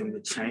used him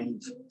to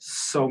change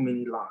so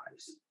many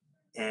lives,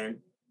 and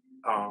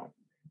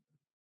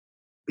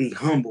be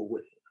humble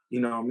with it.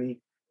 You know what I mean?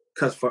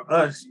 Because for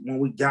us, when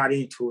we got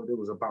into it, it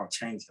was about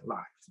changing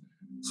lives.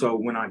 So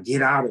when I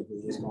get out of it,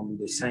 it's going to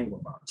be the same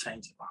about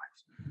changing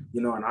lives.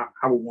 You know, and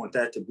I would want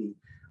that to be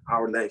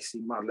our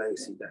legacy, my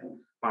legacy, that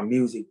my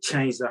music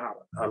changed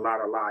a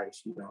lot of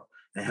lives, you know,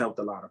 and helped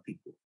a lot of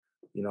people.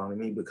 You know what I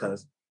mean?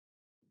 Because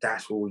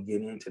that's what we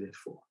get into this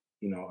for.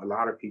 You know, a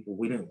lot of people,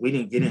 we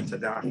didn't get into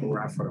gospel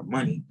rap for the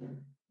money.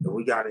 But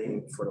we got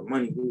in for the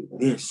money. We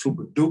being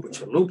super duper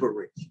chalupa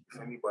rich. You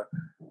feel me? But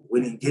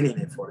we didn't get in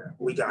it for that.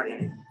 We got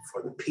in it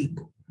for the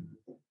people.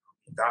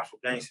 Gospel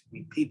gangsters,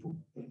 we people's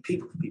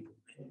people, man. You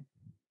know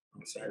what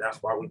I'm saying? That's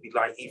why we be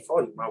like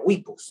E.T.W, my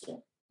weeples. You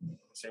know what I'm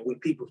saying? We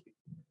people's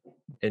people.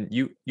 And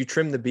you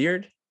trim the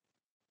beard?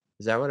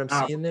 Is that what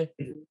I'm seeing there?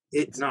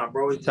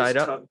 Bro, it's tied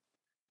just up.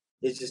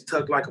 It's just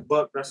tucked like a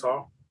buck, that's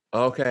all.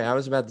 Okay, I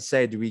was about to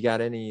say, do we got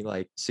any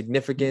like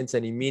significance,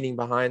 any meaning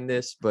behind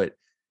this? But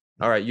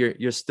all right,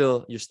 you're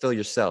still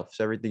yourself,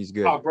 so everything's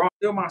good. Oh, bro,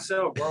 still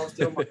myself, bro.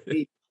 Still my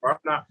beat, bro.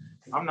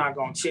 I'm not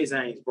gonna chiz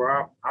ain't,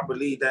 bro. I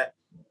believe that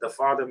the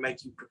Father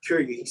make you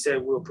procure you. He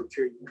said we'll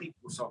procure you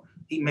people, so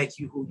He make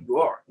you who you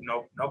are. You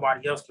know,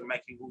 nobody else can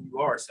make you who you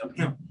are except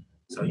Him.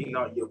 So you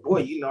know, your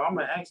boy, you know, I'm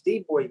an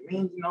XD boy,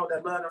 man. You know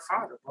that love the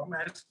Father, bro.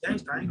 Man, it's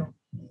gangster. I ain't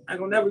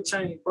gonna never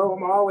change, bro. I'm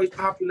gonna always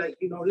populate.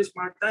 You know, this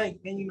my thing,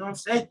 man. You know what I'm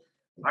saying?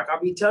 Like I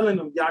be telling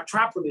them, y'all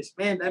tropolis,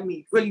 man. That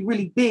means really,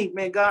 really big,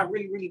 man. God,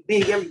 really, really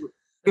big everywhere.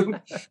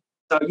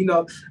 So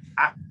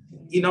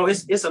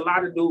it's a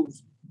lot of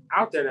dudes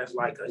out there that's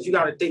like us. You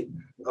got to think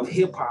of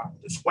hip hop,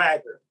 the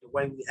swagger, the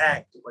way we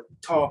act, the way we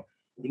talk.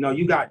 You know,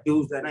 you got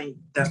dudes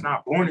that's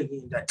not born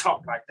again that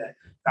talk like that,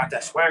 got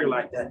that swagger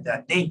like that.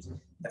 That think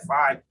if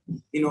I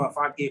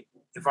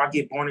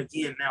get born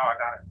again now, I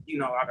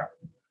gotta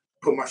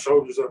put my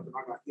shoulders up, and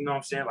I got, you know what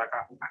I'm saying? Like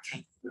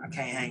I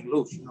can't hang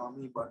loose. You know what I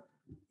mean? But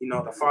you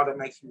know, the Father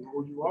makes you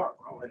who you are,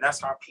 bro, and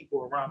that's how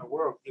people around the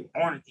world get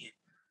born again.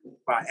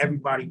 By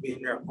everybody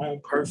being their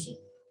own person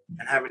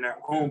and having their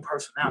own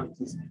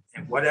personalities,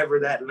 and whatever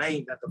that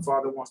lane that the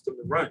Father wants them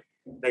to run,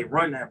 they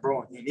run that,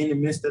 bro. And in the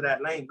midst of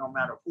that lane, no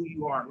matter who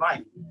you are in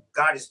life,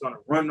 God is going to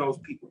run those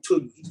people to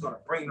you. He's going to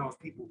bring those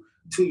people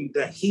to you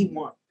that He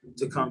wants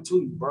to come to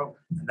you, bro.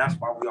 And that's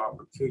why we all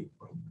procure you,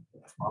 bro.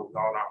 That's why we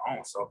all our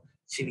own. So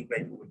Chili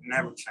Baby would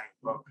never change,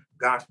 bro.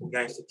 Gospel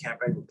Gangster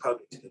Campaign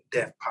Republic to the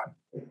death party.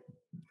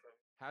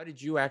 How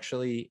did you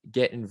actually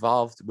get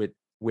involved with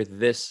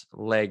this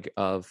leg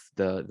of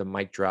the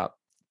mic drop,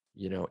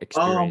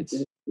 experience?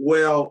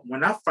 Well,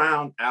 when I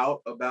found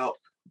out about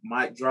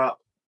mic drop,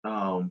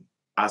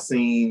 I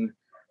seen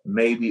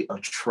maybe a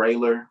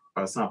trailer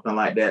or something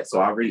like that. So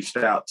I reached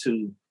out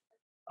to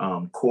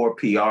Core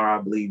PR.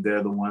 I believe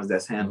they're the ones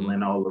that's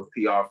handling all of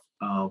PR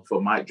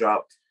for mic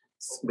drop,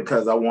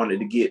 because I wanted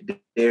to get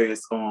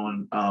Darius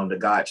on the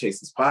God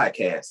Chasers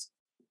podcast.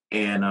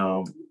 And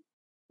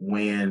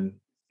when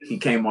he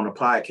came on the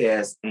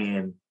podcast,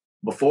 and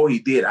before he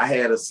did, I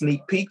had a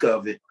sneak peek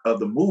of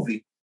the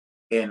movie,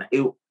 and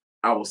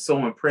I was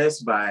so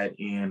impressed by it.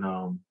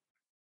 And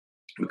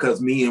because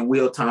me and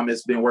Will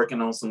Thomas been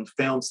working on some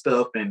film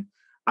stuff, and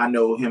I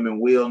know him and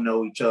Will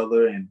know each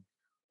other, and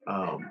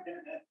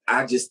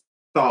I just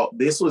thought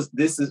this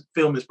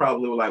film is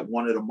probably like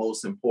one of the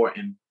most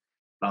important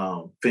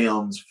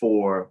films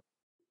for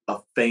a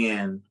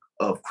fan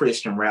of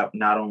Christian rap.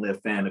 Not only a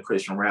fan of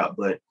Christian rap,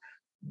 but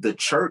the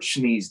church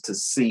needs to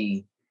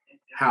see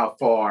how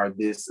far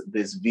this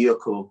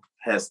vehicle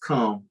has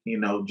come,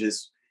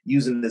 just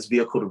using this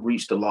vehicle to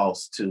reach the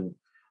lost, to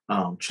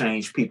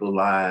change people's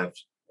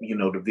lives,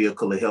 the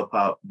vehicle of hip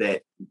hop,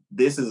 that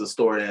this is a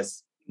story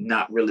that's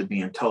not really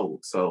being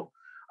told. So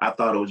I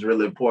thought it was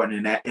really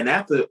important. And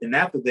after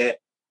that,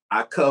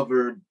 I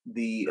covered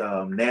the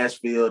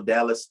Nashville,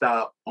 Dallas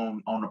stop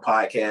on the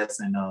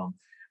podcast. And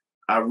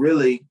I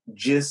really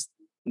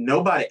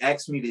nobody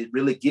asked me to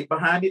really get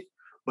behind it,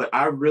 but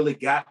I really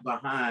got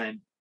behind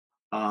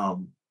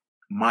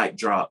mic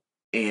drop,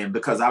 and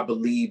because I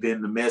believe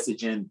in the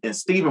message, and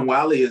Stephen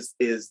Wiley is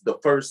the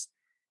first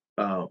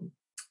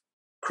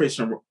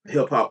Christian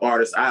hip hop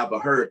artist I ever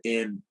heard,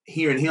 and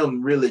hearing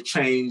him really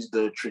changed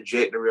the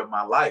trajectory of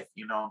my life,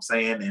 you know what I'm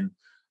saying, and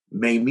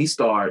made me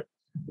start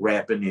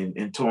rapping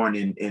and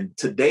touring, and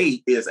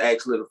today is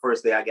actually the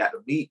first day I got to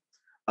meet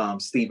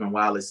Stephen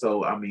Wiley.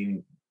 So I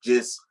mean,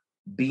 just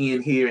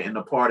being here and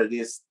a part of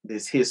this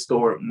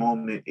historic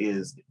moment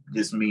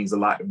just means a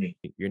lot to me.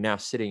 You're now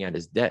sitting at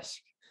his desk.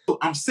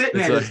 I'm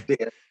sitting at his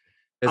desk.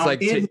 It's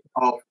like in his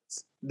office.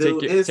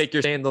 Dude, take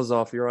your sandals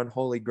off. You're on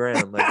holy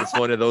ground. Like it's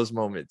one of those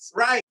moments.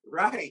 Right.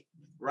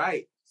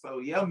 So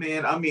yeah,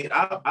 man. I mean,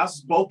 I've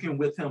spoken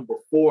with him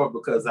before,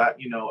 because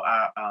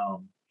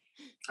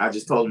I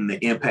just told him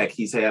the impact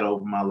he's had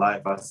over my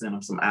life. I sent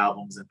him some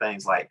albums and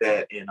things like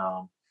that. And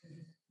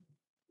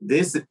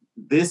this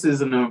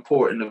is an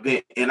important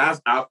event. And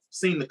I've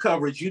seen the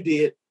coverage you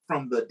did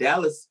from the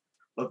Dallas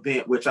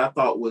event, which I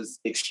thought was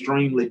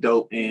extremely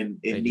dope, and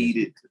it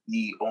needed to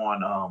be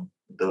on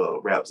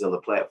the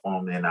Rapzilla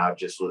platform. And I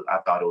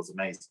thought it was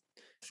amazing.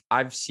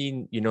 I've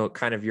seen,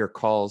 kind of your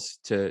calls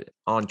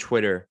on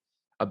Twitter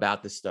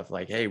about this stuff,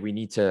 like, hey, we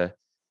need to,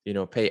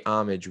 pay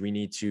homage. We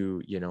need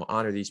to,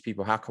 honor these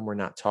people. How come we're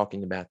not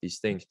talking about these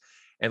things?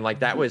 And like,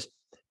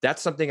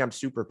 that's something I'm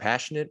super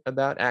passionate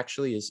about,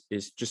 actually,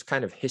 is just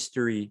kind of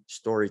history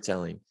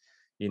storytelling,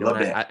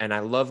 and I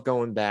love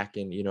going back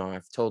and,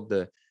 I've told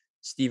the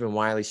Stephen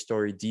Wiley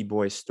story,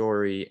 D-Boy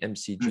story,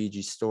 MC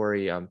Gigi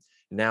story,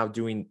 now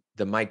doing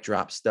the mic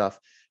drop stuff.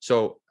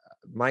 So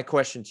my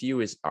question to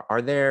you is,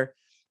 are there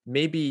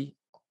maybe,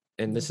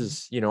 and this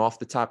is, off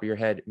the top of your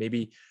head,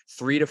 maybe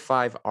 3 to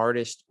 5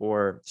 artists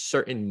or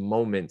certain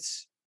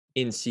moments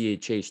in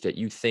CHH that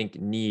you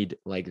think need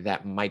like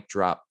that mic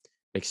drop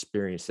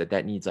experience,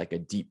 that needs like a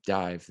deep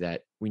dive,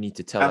 that we need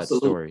to tell that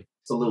story?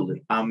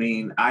 Absolutely. I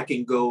mean, I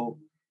can go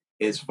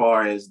as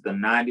far as the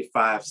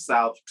 95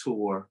 South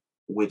tour,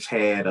 which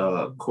had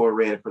Core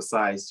Red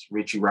Precise,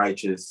 Richie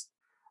Righteous,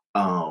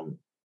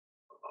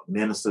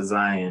 Minister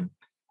Zion.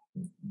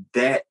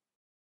 That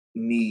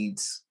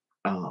needs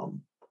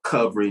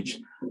coverage.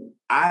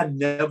 I've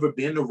never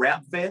been to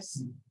Rap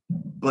Fest,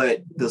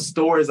 but the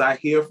stories I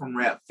hear from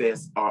Rap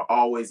Fest are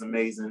always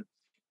amazing.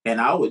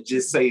 And I would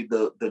just say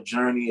the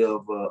journey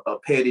of a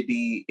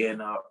P.I.D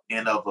and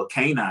of a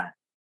K9,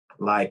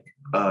 like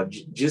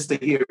just to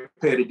hear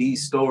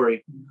P.I.D's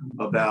story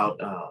about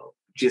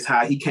just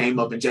how he came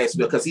up in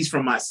Jacksonville, because he's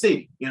from my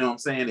city, you know what I'm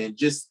saying, and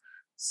just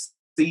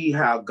see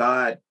how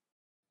God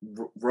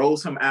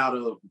rose him out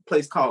of a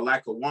place called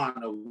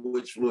Lackawanna,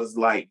 which was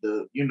like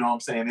you know what I'm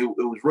saying, it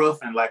was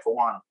rough in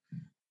Lackawanna.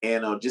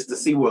 And just to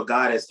see where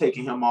God has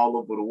taken him all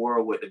over the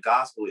world with the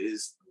gospel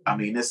is, I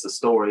mean, it's a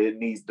story. It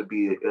needs to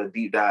be a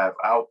deep dive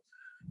out.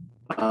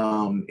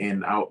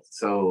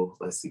 So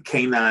let's see,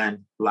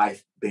 K9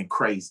 life been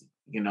crazy,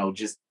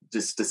 just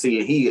to see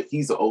it.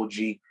 He's an OG.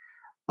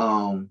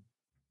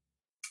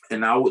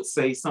 And I would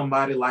say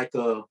somebody like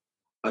a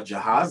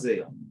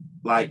Jahaziel.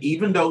 Like,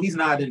 even though he's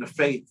not in the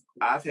faith,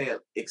 I've had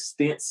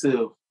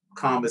extensive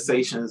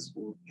conversations,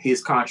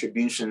 his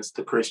contributions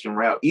to Christian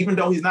rap, even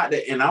though he's not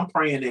that. And I'm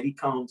praying that he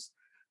comes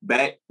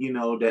back,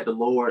 that the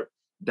Lord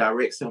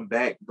directs him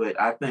back. But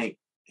I think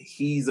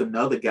he's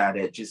another guy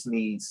that just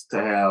needs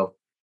to have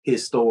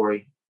his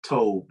story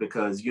told,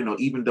 because,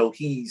 even though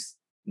he's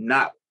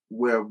not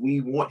where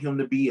we want him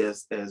to be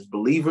as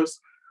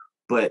believers,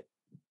 but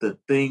the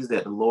things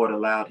that the Lord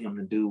allowed him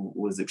to do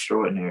was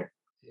extraordinary.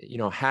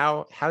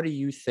 How do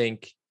you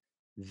think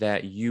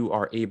that you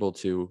are able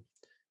to,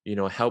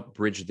 help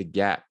bridge the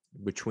gap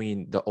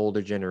between the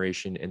older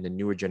generation and the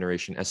newer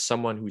generation, as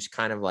someone who's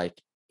kind of like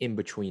in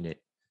between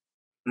it?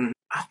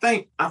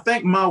 I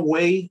think my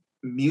way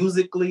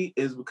musically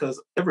is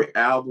because every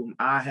album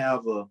I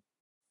have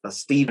a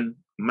Stephen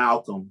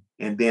Malcolm,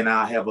 and then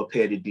I have a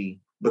P.I.D,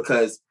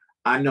 because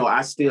I know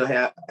I still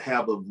have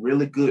a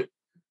really good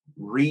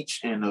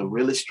reach and a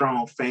really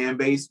strong fan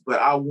base, but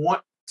I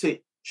want to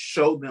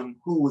show them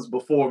who was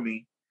before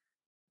me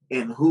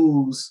and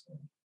who's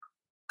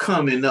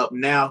coming up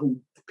now, who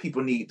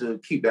people need to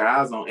keep their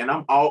eyes on. And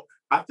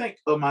I think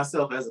of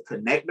myself as a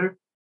connector.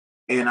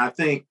 And I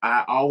think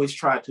I always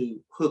try to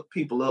hook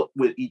people up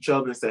with each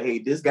other and say, hey,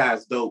 this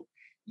guy's dope.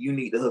 You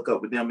need to hook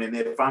up with them. And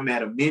if I'm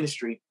at a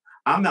ministry,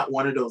 I'm not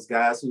one of those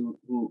guys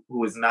who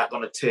is not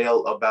going to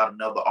tell about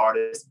another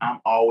artist. I'm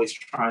always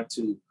trying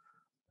to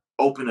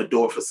open a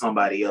door for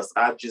somebody else.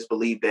 I just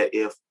believe that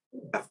if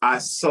I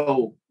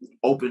so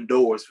open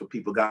doors for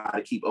people, God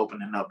to keep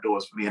opening up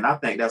doors for me. And I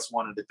think that's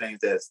one of the things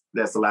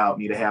that's allowed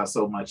me to have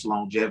so much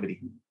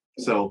longevity.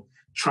 So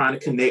trying to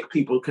connect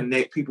people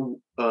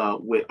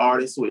with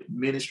artists, with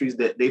ministries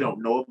that they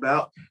don't know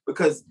about,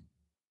 because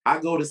I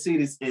go to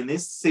cities, and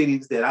these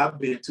cities that I've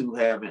been to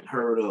haven't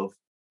heard of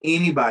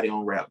anybody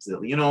on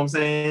Rapzilla. You know what I'm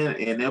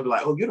saying? And they'll be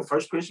like, oh, you're the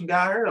first Christian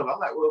guy I heard of. I'm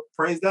like, well,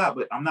 praise God,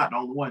 but I'm not the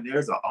only one.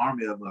 There's an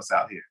army of us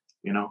out here,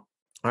 All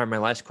right, my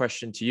last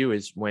question to you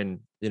is,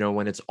 when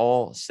it's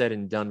all said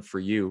and done for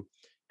you,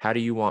 how do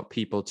you want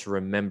people to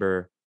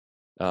remember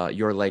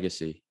your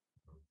legacy?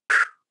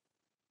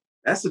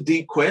 That's a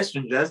deep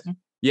question, Justin.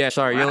 Yeah,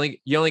 sorry, wow.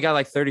 you only got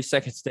like 30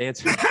 seconds to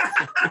answer.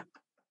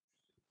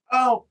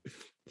 Oh,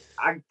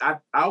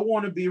 I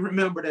want to be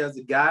remembered as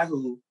a guy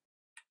who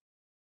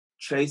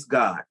chased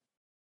God,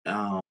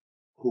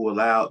 who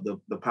allowed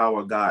the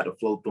power of God to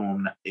flow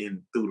through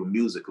him through the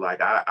music.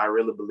 Like, I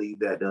really believe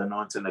that the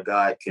anointing of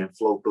God can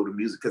flow through the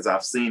music, because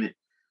I've seen it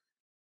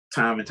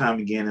time and time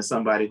again as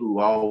somebody who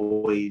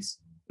always,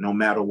 no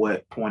matter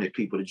what, pointed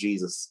people to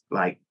Jesus.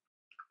 Like,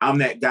 I'm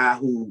that guy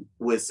who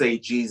would say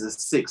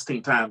Jesus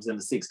 16 times in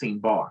the 16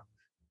 bar.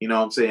 You know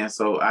what I'm saying?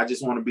 So I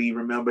just want to be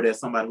remembered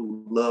as somebody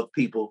who loved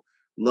people,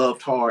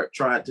 loved hard,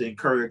 tried to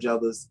encourage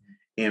others,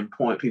 and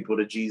point people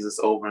to Jesus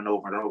over and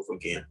over and over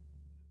again.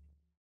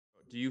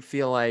 Do you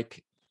feel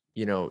like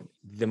you know,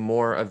 the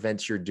more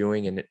events you're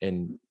doing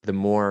and the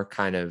more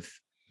kind of,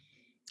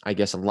 I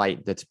guess,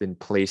 light that's been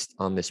placed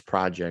on this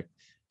project,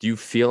 do you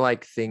feel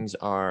like things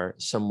are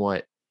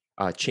somewhat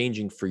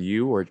changing for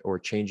you or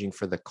changing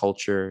for the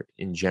culture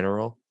in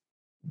general?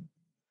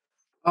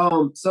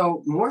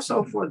 So more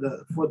so for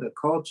the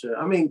culture.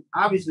 I mean,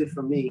 obviously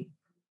for me,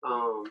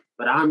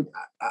 but I'm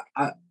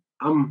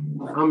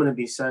gonna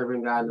be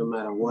serving God no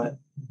matter what,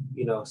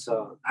 you know.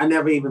 So I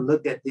never even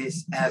looked at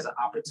this as an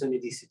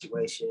opportunity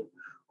situation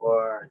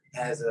or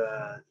as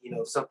a, you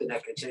know, something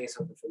that could change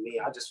something for me.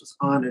 I just was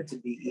honored to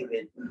be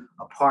even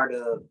a part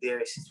of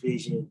Darius's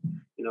vision,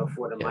 you know,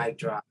 for the mic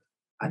drop.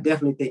 I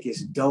definitely think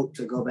it's dope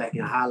to go back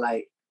and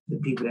highlight the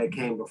people that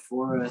came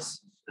before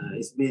us.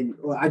 It's been,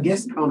 well, I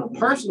guess on a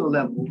personal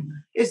level,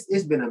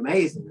 it's been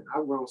amazing.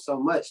 I've grown so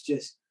much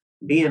just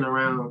being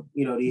around,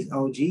 you know, these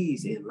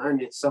OGs and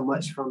learning so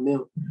much from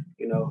them.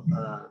 You know,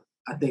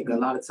 I think a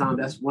lot of time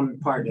that's one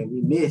part that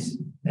we miss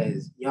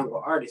as younger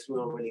artists. We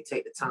don't really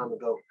take the time to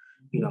go,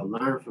 you know,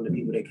 learn from the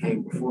people that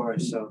came before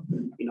us. So,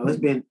 you know, it's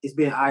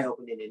been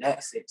eye-opening in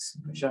that sense,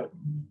 for sure.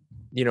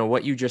 You know,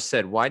 what you just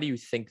said, why do you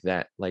think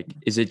that? Like,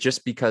 is it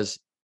just because,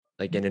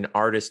 like, in an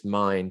artist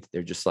mind,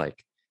 they're just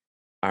like,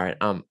 all right,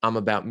 I'm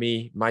about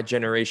me. My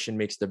generation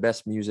makes the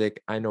best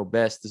music. I know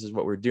best. This is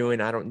what we're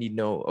doing. I don't need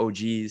no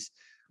OGs.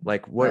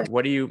 Like,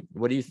 what do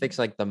you think's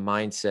like the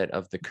mindset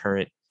of the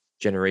current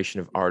generation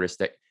of artists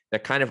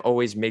that kind of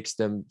always makes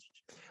them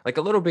like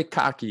a little bit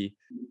cocky?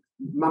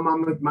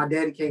 My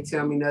daddy can't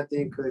tell me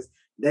nothing because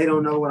they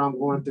don't know what I'm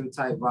going through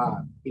type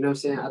vibe. You know what I'm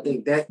saying? I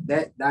think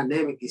that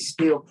dynamic is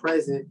still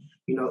present,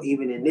 you know,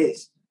 even in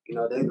this. You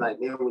know, they like,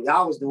 man, when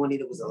y'all was doing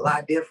it, it was a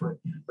lot different.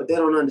 But they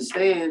don't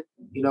understand,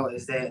 you know,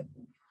 is that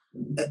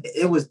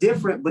it was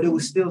different, but it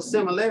was still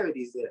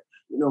similarities there.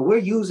 You know, we're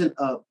using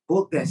a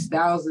book that's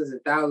thousands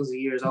and thousands of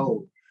years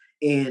old,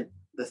 and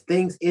the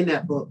things in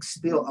that book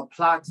still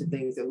apply to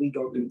things that we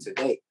go through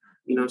today.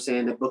 You know what I'm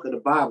saying? The book of the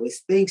Bible,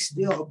 things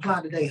still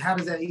apply today. How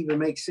does that even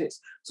make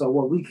sense? So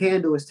what we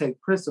can do is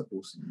take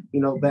principles, you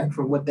know, back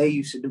from what they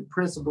used to do,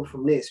 principle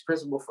from this,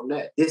 principle from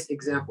that, this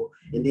example,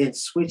 and then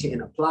switch it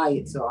and apply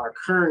it to our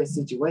current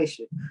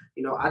situation.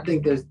 You know, I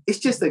think it's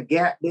just a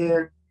gap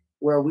there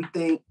where we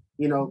think,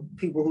 you know,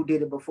 people who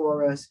did it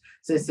before us,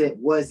 since it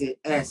wasn't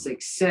as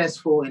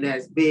successful and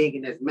as big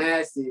and as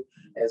massive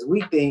as we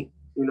think,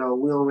 you know,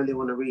 we don't really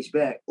want to reach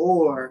back.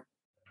 Or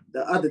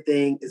the other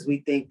thing is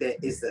we think that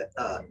it's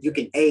you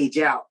can age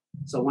out.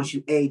 So once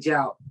you age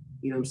out,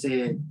 you know what I'm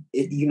saying,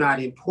 you're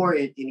not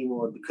important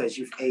anymore because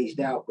you've aged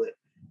out. But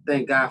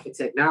thank God for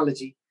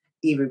technology.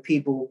 Even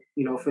people,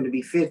 you know, finna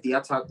be 50.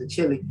 I talked to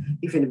Chili,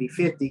 he finna be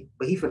 50,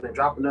 but he finna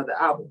drop another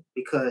album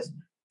because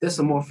there's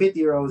some more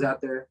 50-year-olds out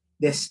there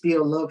that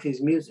still love his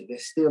music,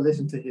 that still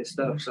listen to his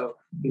stuff. So,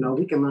 you know,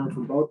 we can learn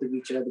from both of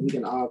each other. We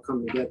can all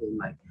come together and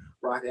like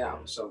rock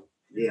out. So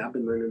yeah, I've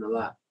been learning a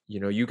lot. You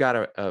know, you got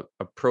a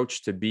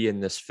approach to be in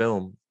this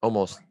film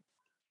almost,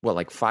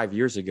 like 5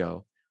 years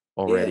ago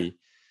already. Yeah.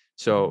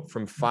 So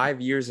from 5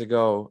 years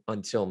ago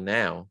until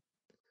now,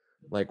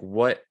 like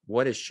what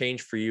has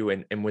changed for you?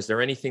 And was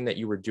there anything that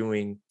you were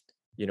doing,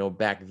 you know,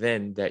 back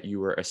then that you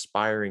were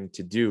aspiring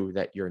to do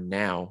that you're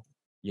now,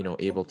 you know,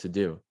 able to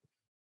do?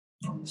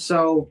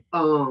 So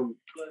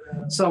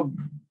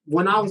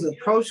when I was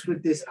approached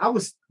with this, I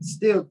was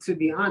still, to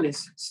be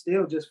honest,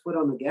 still just foot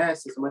on the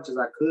gas as much as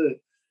I could.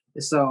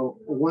 And so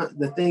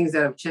the things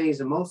that have changed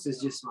the most is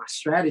just my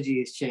strategy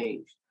has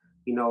changed.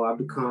 You know, I've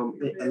become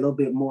a little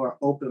bit more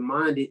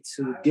open-minded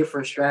to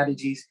different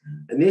strategies.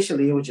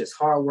 Initially, it was just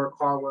hard work,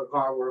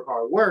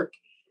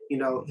 you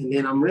know, and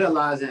then I'm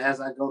realizing as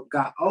I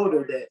got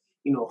older that,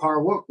 you know,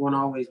 hard work won't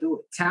always do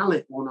it.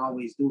 Talent won't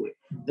always do it.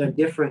 There are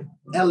different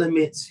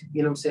elements,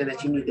 you know what I'm saying,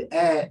 that you need to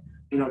add,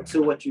 you know,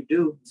 to what you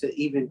do to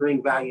even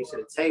bring value to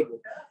the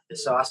table. And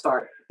so I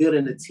started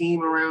building a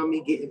team around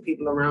me, getting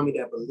people around me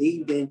that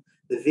believed in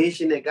the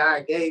vision that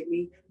God gave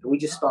me, and we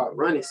just start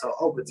running. So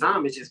over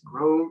time, it's just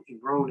grown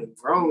and grown and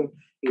grown,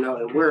 you know,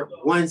 and we're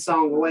one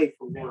song away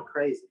from going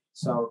crazy.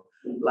 So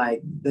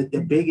like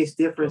the biggest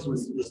difference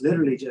was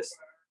literally just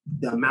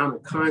the amount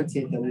of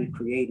content that we've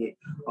created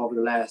over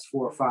the last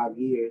 4 or 5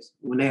 years.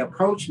 When they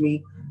approached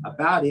me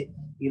about it,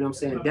 you know what I'm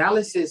saying,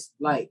 Dallas is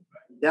like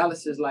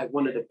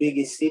one of the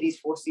biggest cities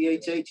for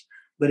CHH,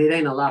 but it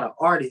ain't a lot of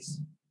artists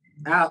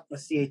out of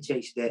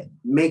CHH that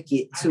make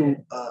it to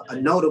a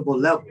notable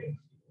level.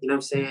 You know what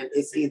I'm saying?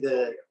 It's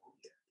either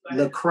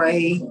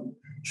Lecrae,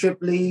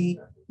 Tripoli,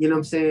 you know what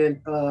I'm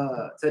saying,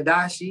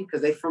 Tadashi,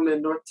 because they from the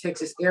North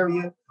Texas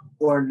area,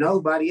 or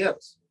nobody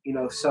else. You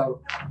know,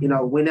 so, you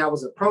know, when I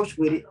was approached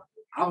with it,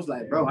 I was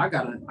like, bro, I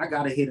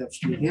gotta hit up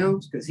Street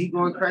Hymns because he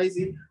going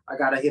crazy. I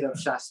gotta hit up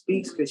Shot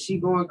Speaks because she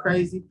going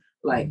crazy.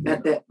 Like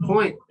at that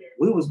point,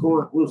 we was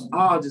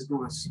all just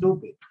going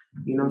stupid.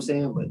 You know what I'm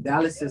saying? But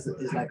Dallas is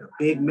like a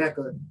big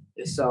mecca.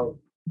 And so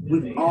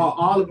we've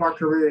all of our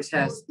careers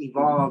has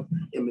evolved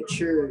and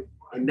matured.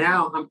 And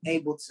now I'm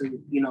able to,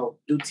 you know,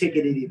 do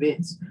ticketed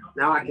events.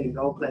 Now I can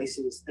go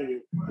places and,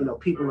 you know,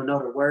 people will know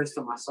the words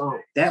to my song.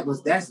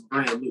 That's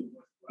brand new.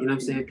 You know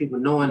what I'm saying? People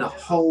knowing the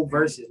whole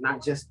verses,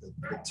 not just the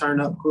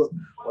turn up hook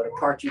or the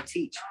part you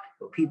teach.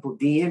 But people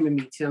DMing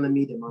me, telling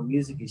me that my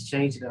music is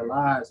changing their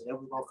lives and they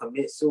were gonna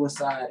commit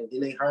suicide. And then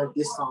they heard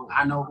this song,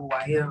 I Know Who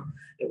I Am.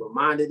 It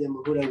reminded them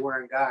of who they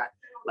were in God.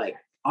 Like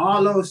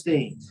all those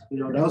things, you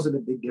know, those are the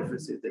big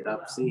differences that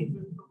I've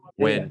seen.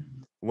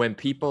 When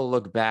people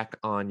look back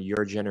on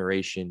your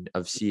generation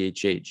of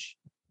CHH,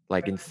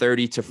 like in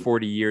 30 to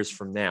 40 years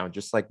from now,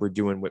 just like we're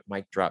doing with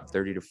Mic Drop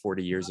 30 to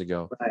 40 years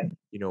ago, Right.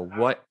 you know,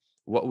 what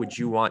would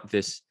you want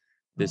this,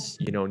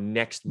 you know,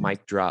 next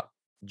Mic Drop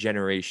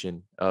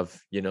generation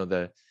of, you know,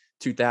 the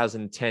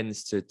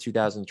 2010s to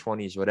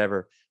 2020s,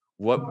 whatever,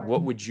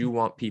 what would you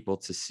want people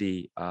to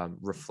see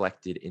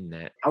reflected in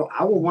that?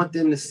 I would want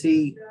them to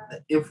see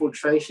the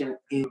infiltration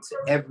into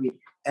every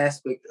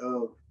aspect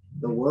of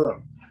the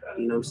world.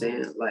 You know what I'm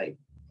saying? Like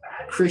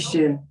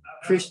Christian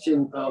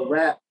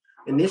rap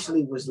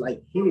initially was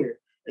like here,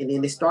 and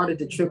then it started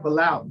to trickle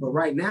out. But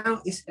right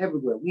now it's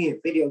everywhere. We in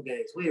video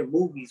games, we in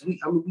movies,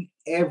 we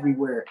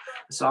everywhere.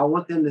 So I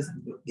want them to,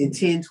 in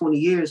 10, 20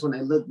 years, when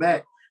they look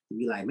back, to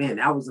be like, man,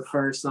 that was the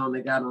first song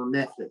that got on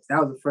Netflix. That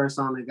was the first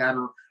song that got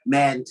on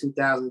Madden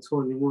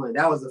 2021.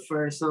 That was the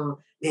first song,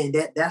 man,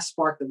 that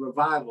sparked the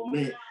revival,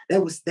 man.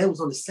 That was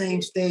on the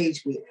same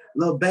stage with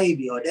Lil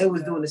Baby, or they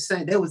was doing the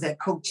same. They was at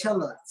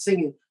Coachella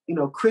singing, you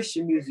know,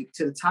 Christian music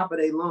to the top of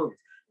their lungs.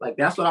 Like,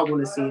 that's what I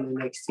want to see in the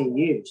next 10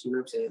 years. You know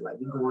what I'm saying? Like,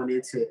 we're going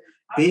into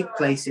big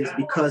places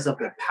because of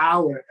the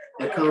power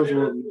that comes with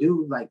what we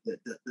do, like the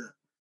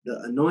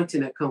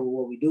anointing that comes with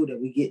what we do, that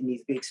we get in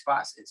these big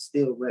spots and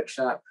still wreck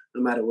shop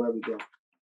no matter where we go.